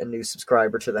already, a new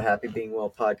subscriber to the Happy Being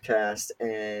Well podcast.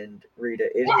 And Rita,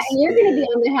 it has And you're going to be been,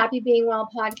 on the Happy Being Well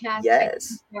podcast, I think,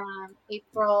 yes,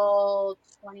 April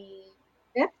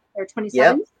 25th or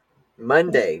yep, 27th.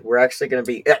 Monday. We're actually going to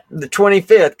be at the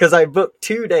 25th, because I booked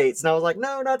two dates and I was like,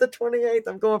 no, not the 28th.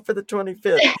 I'm going for the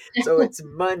 25th. So it's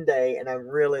Monday, and I'm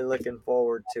really looking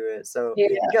forward to it. So Yeah.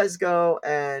 you guys go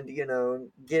and,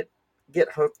 get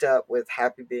hooked up with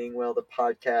Happy Being Well, the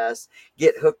podcast.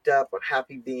 Get hooked up on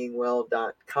happybeingwell.com.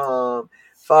 Well,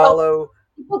 Follow.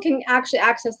 people can actually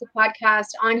access the podcast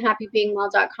on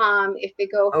happybeingwell.com if they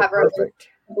go Oh, hover over perfect.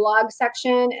 the blog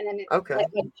section, and then it Okay. like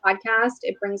the podcast,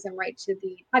 it brings them right to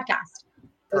the podcast.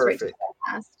 Goes right to Perfect.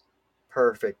 the podcast.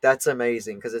 Perfect. That's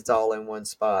amazing, because it's all in one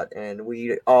spot, and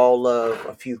we all love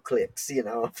a few clicks,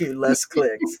 a few less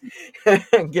clicks.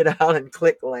 Get out in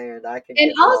click land. I can And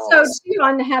get also lost. too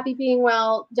on the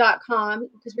happybeingwell.com,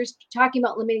 because we're talking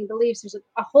about limiting beliefs, there's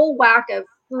a whole whack of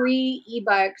free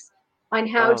ebooks on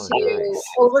how Oh, to nice.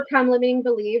 overcome limiting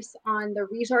beliefs on the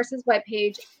resources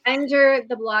webpage under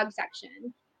the blog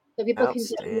section. So people can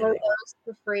download Outstanding. those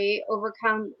for free.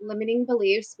 Overcome limiting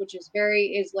beliefs, which is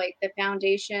like the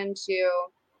foundation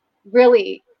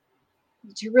really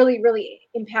really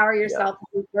empower Yeah. yourself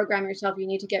and reprogram yourself. You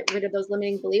need to get rid of those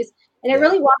limiting beliefs, and it Yeah.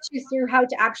 really walks you through how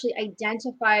to actually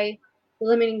identify the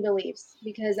limiting beliefs,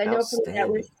 because I know for me that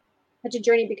was Outstanding. such a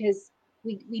journey, because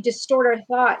we distort our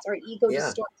thoughts, our ego Yeah.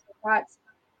 distorts our thoughts.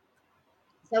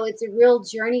 So it's a real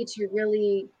journey to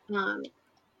really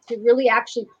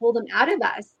actually pull them out of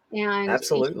us. And it,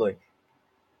 Absolutely.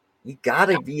 You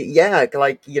gotta be, yeah,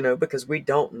 like, because we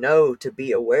don't know to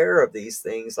be aware of these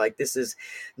things. Like, this is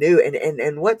new.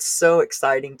 And what's so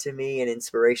exciting to me and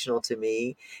inspirational to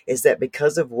me is that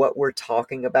because of what we're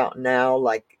talking about now,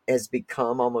 like, has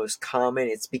become almost common,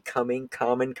 it's becoming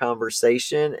common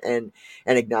conversation and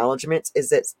acknowledgments, is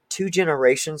that 2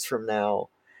 generations from now,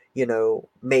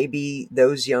 maybe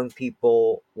those young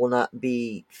people will not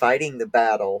be fighting the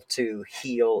battle to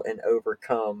heal and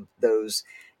overcome those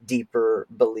deeper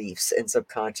beliefs and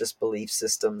subconscious belief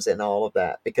systems and all of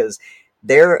that, because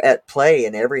they're at play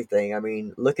in everything. I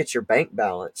mean, look at your bank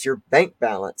balance. Your bank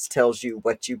balance tells you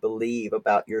what you believe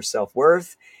about your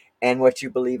self-worth and what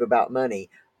you believe about money,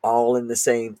 all in the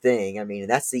same thing. I mean,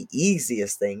 that's the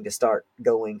easiest thing to start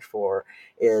going for,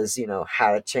 is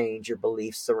how to change your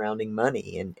beliefs surrounding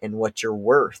money and what you're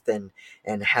worth, and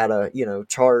how to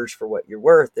charge for what you're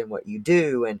worth and what you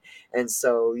do. And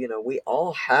so, we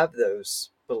all have those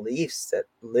beliefs that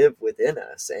live within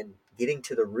us, and getting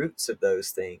to the roots of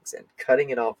those things and cutting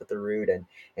it off at the root, and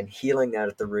healing that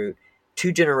at the root.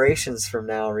 2 generations from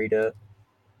now, Rita,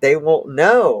 they won't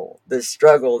know the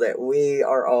struggle that we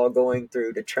are all going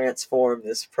through to transform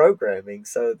this programming.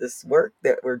 So this work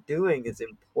that we're doing is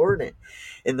important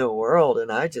in the world,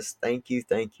 and I just thank you,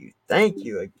 thank you, thank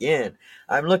you again.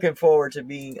 I'm looking forward to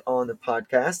being on the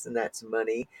podcast, and that's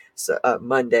Monday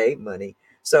money.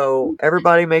 So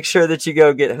everybody, make sure that you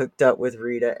go get hooked up with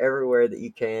Rita everywhere that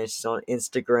you can. She's on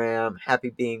Instagram,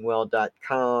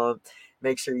 happybeingwell.com.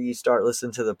 Make sure you start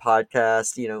listening to the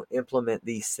podcast, implement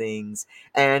these things,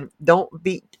 and don't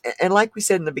beat, and like we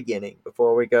said in the beginning,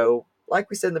 before we go,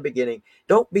 like we said in the beginning,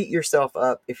 don't beat yourself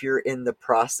up if you're in the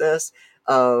process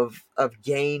of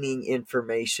gaining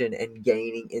information and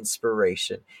gaining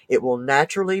inspiration. It will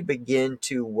naturally begin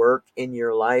to work in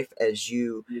your life as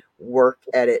you work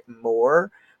at it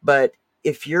more. But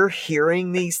if you're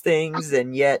hearing these things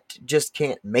and yet just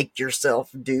can't make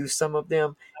yourself do some of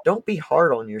them, don't be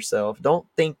hard on yourself. Don't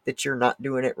think that you're not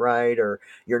doing it right, or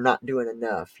you're not doing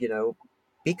enough.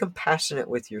 Be compassionate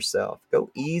with yourself. Go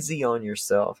easy on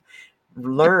yourself.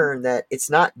 Learn that it's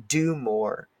not do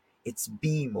more, it's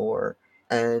be more.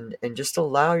 And just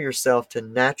allow yourself to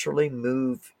naturally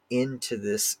move into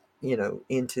this,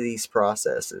 into these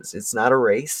processes. It's not a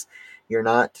race. You're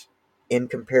not in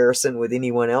comparison with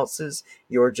anyone else's.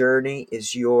 Your journey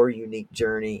is your unique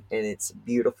journey, and it's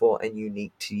beautiful and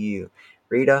unique to you.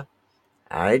 Rita,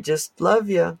 I just love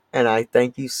you. And I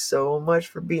thank you so much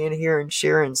for being here and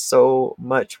sharing so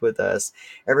much with us.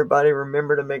 Everybody,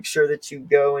 remember to make sure that you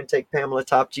go and take Pamela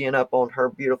Topjian up on her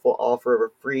beautiful offer of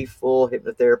a free full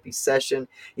hypnotherapy session.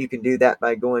 You can do that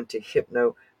by going to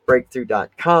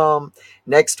hypnobreakthrough.com.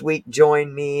 Next week,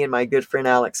 join me and my good friend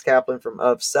Alex Kaplan from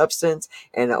Of Substance,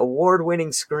 an award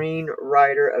winning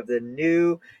screenwriter of the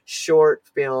new short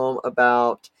film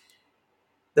about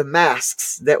the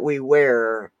masks that we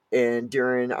wear and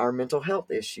during our mental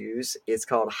health issues. It's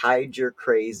called Hide Your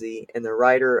Crazy, and the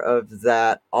writer of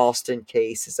that, Austin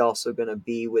Case, is also going to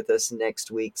be with us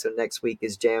next week. So next week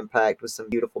is jam packed with some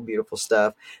beautiful, beautiful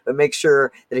stuff. But make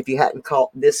sure that if you hadn't caught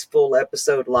this full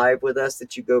episode live with us,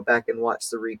 that you go back and watch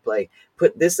the replay.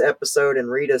 Put this episode and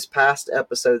Rita's past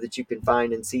episode that you can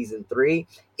find in season 3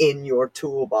 in your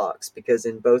toolbox, because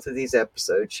in both of these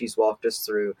episodes she's walked us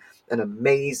through an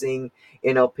amazing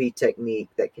NLP technique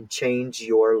that can change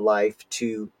your life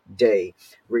today.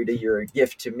 Rita, you're a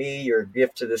gift to me. You're a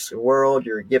gift to this world.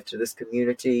 You're a gift to this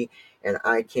community. And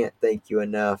I can't thank you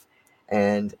enough.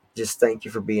 And just thank you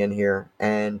for being here.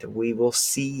 And we will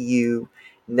see you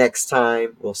next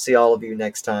time. We'll see all of you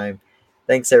next time.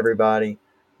 Thanks, everybody.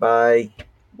 Bye.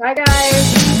 bye,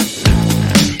 guys.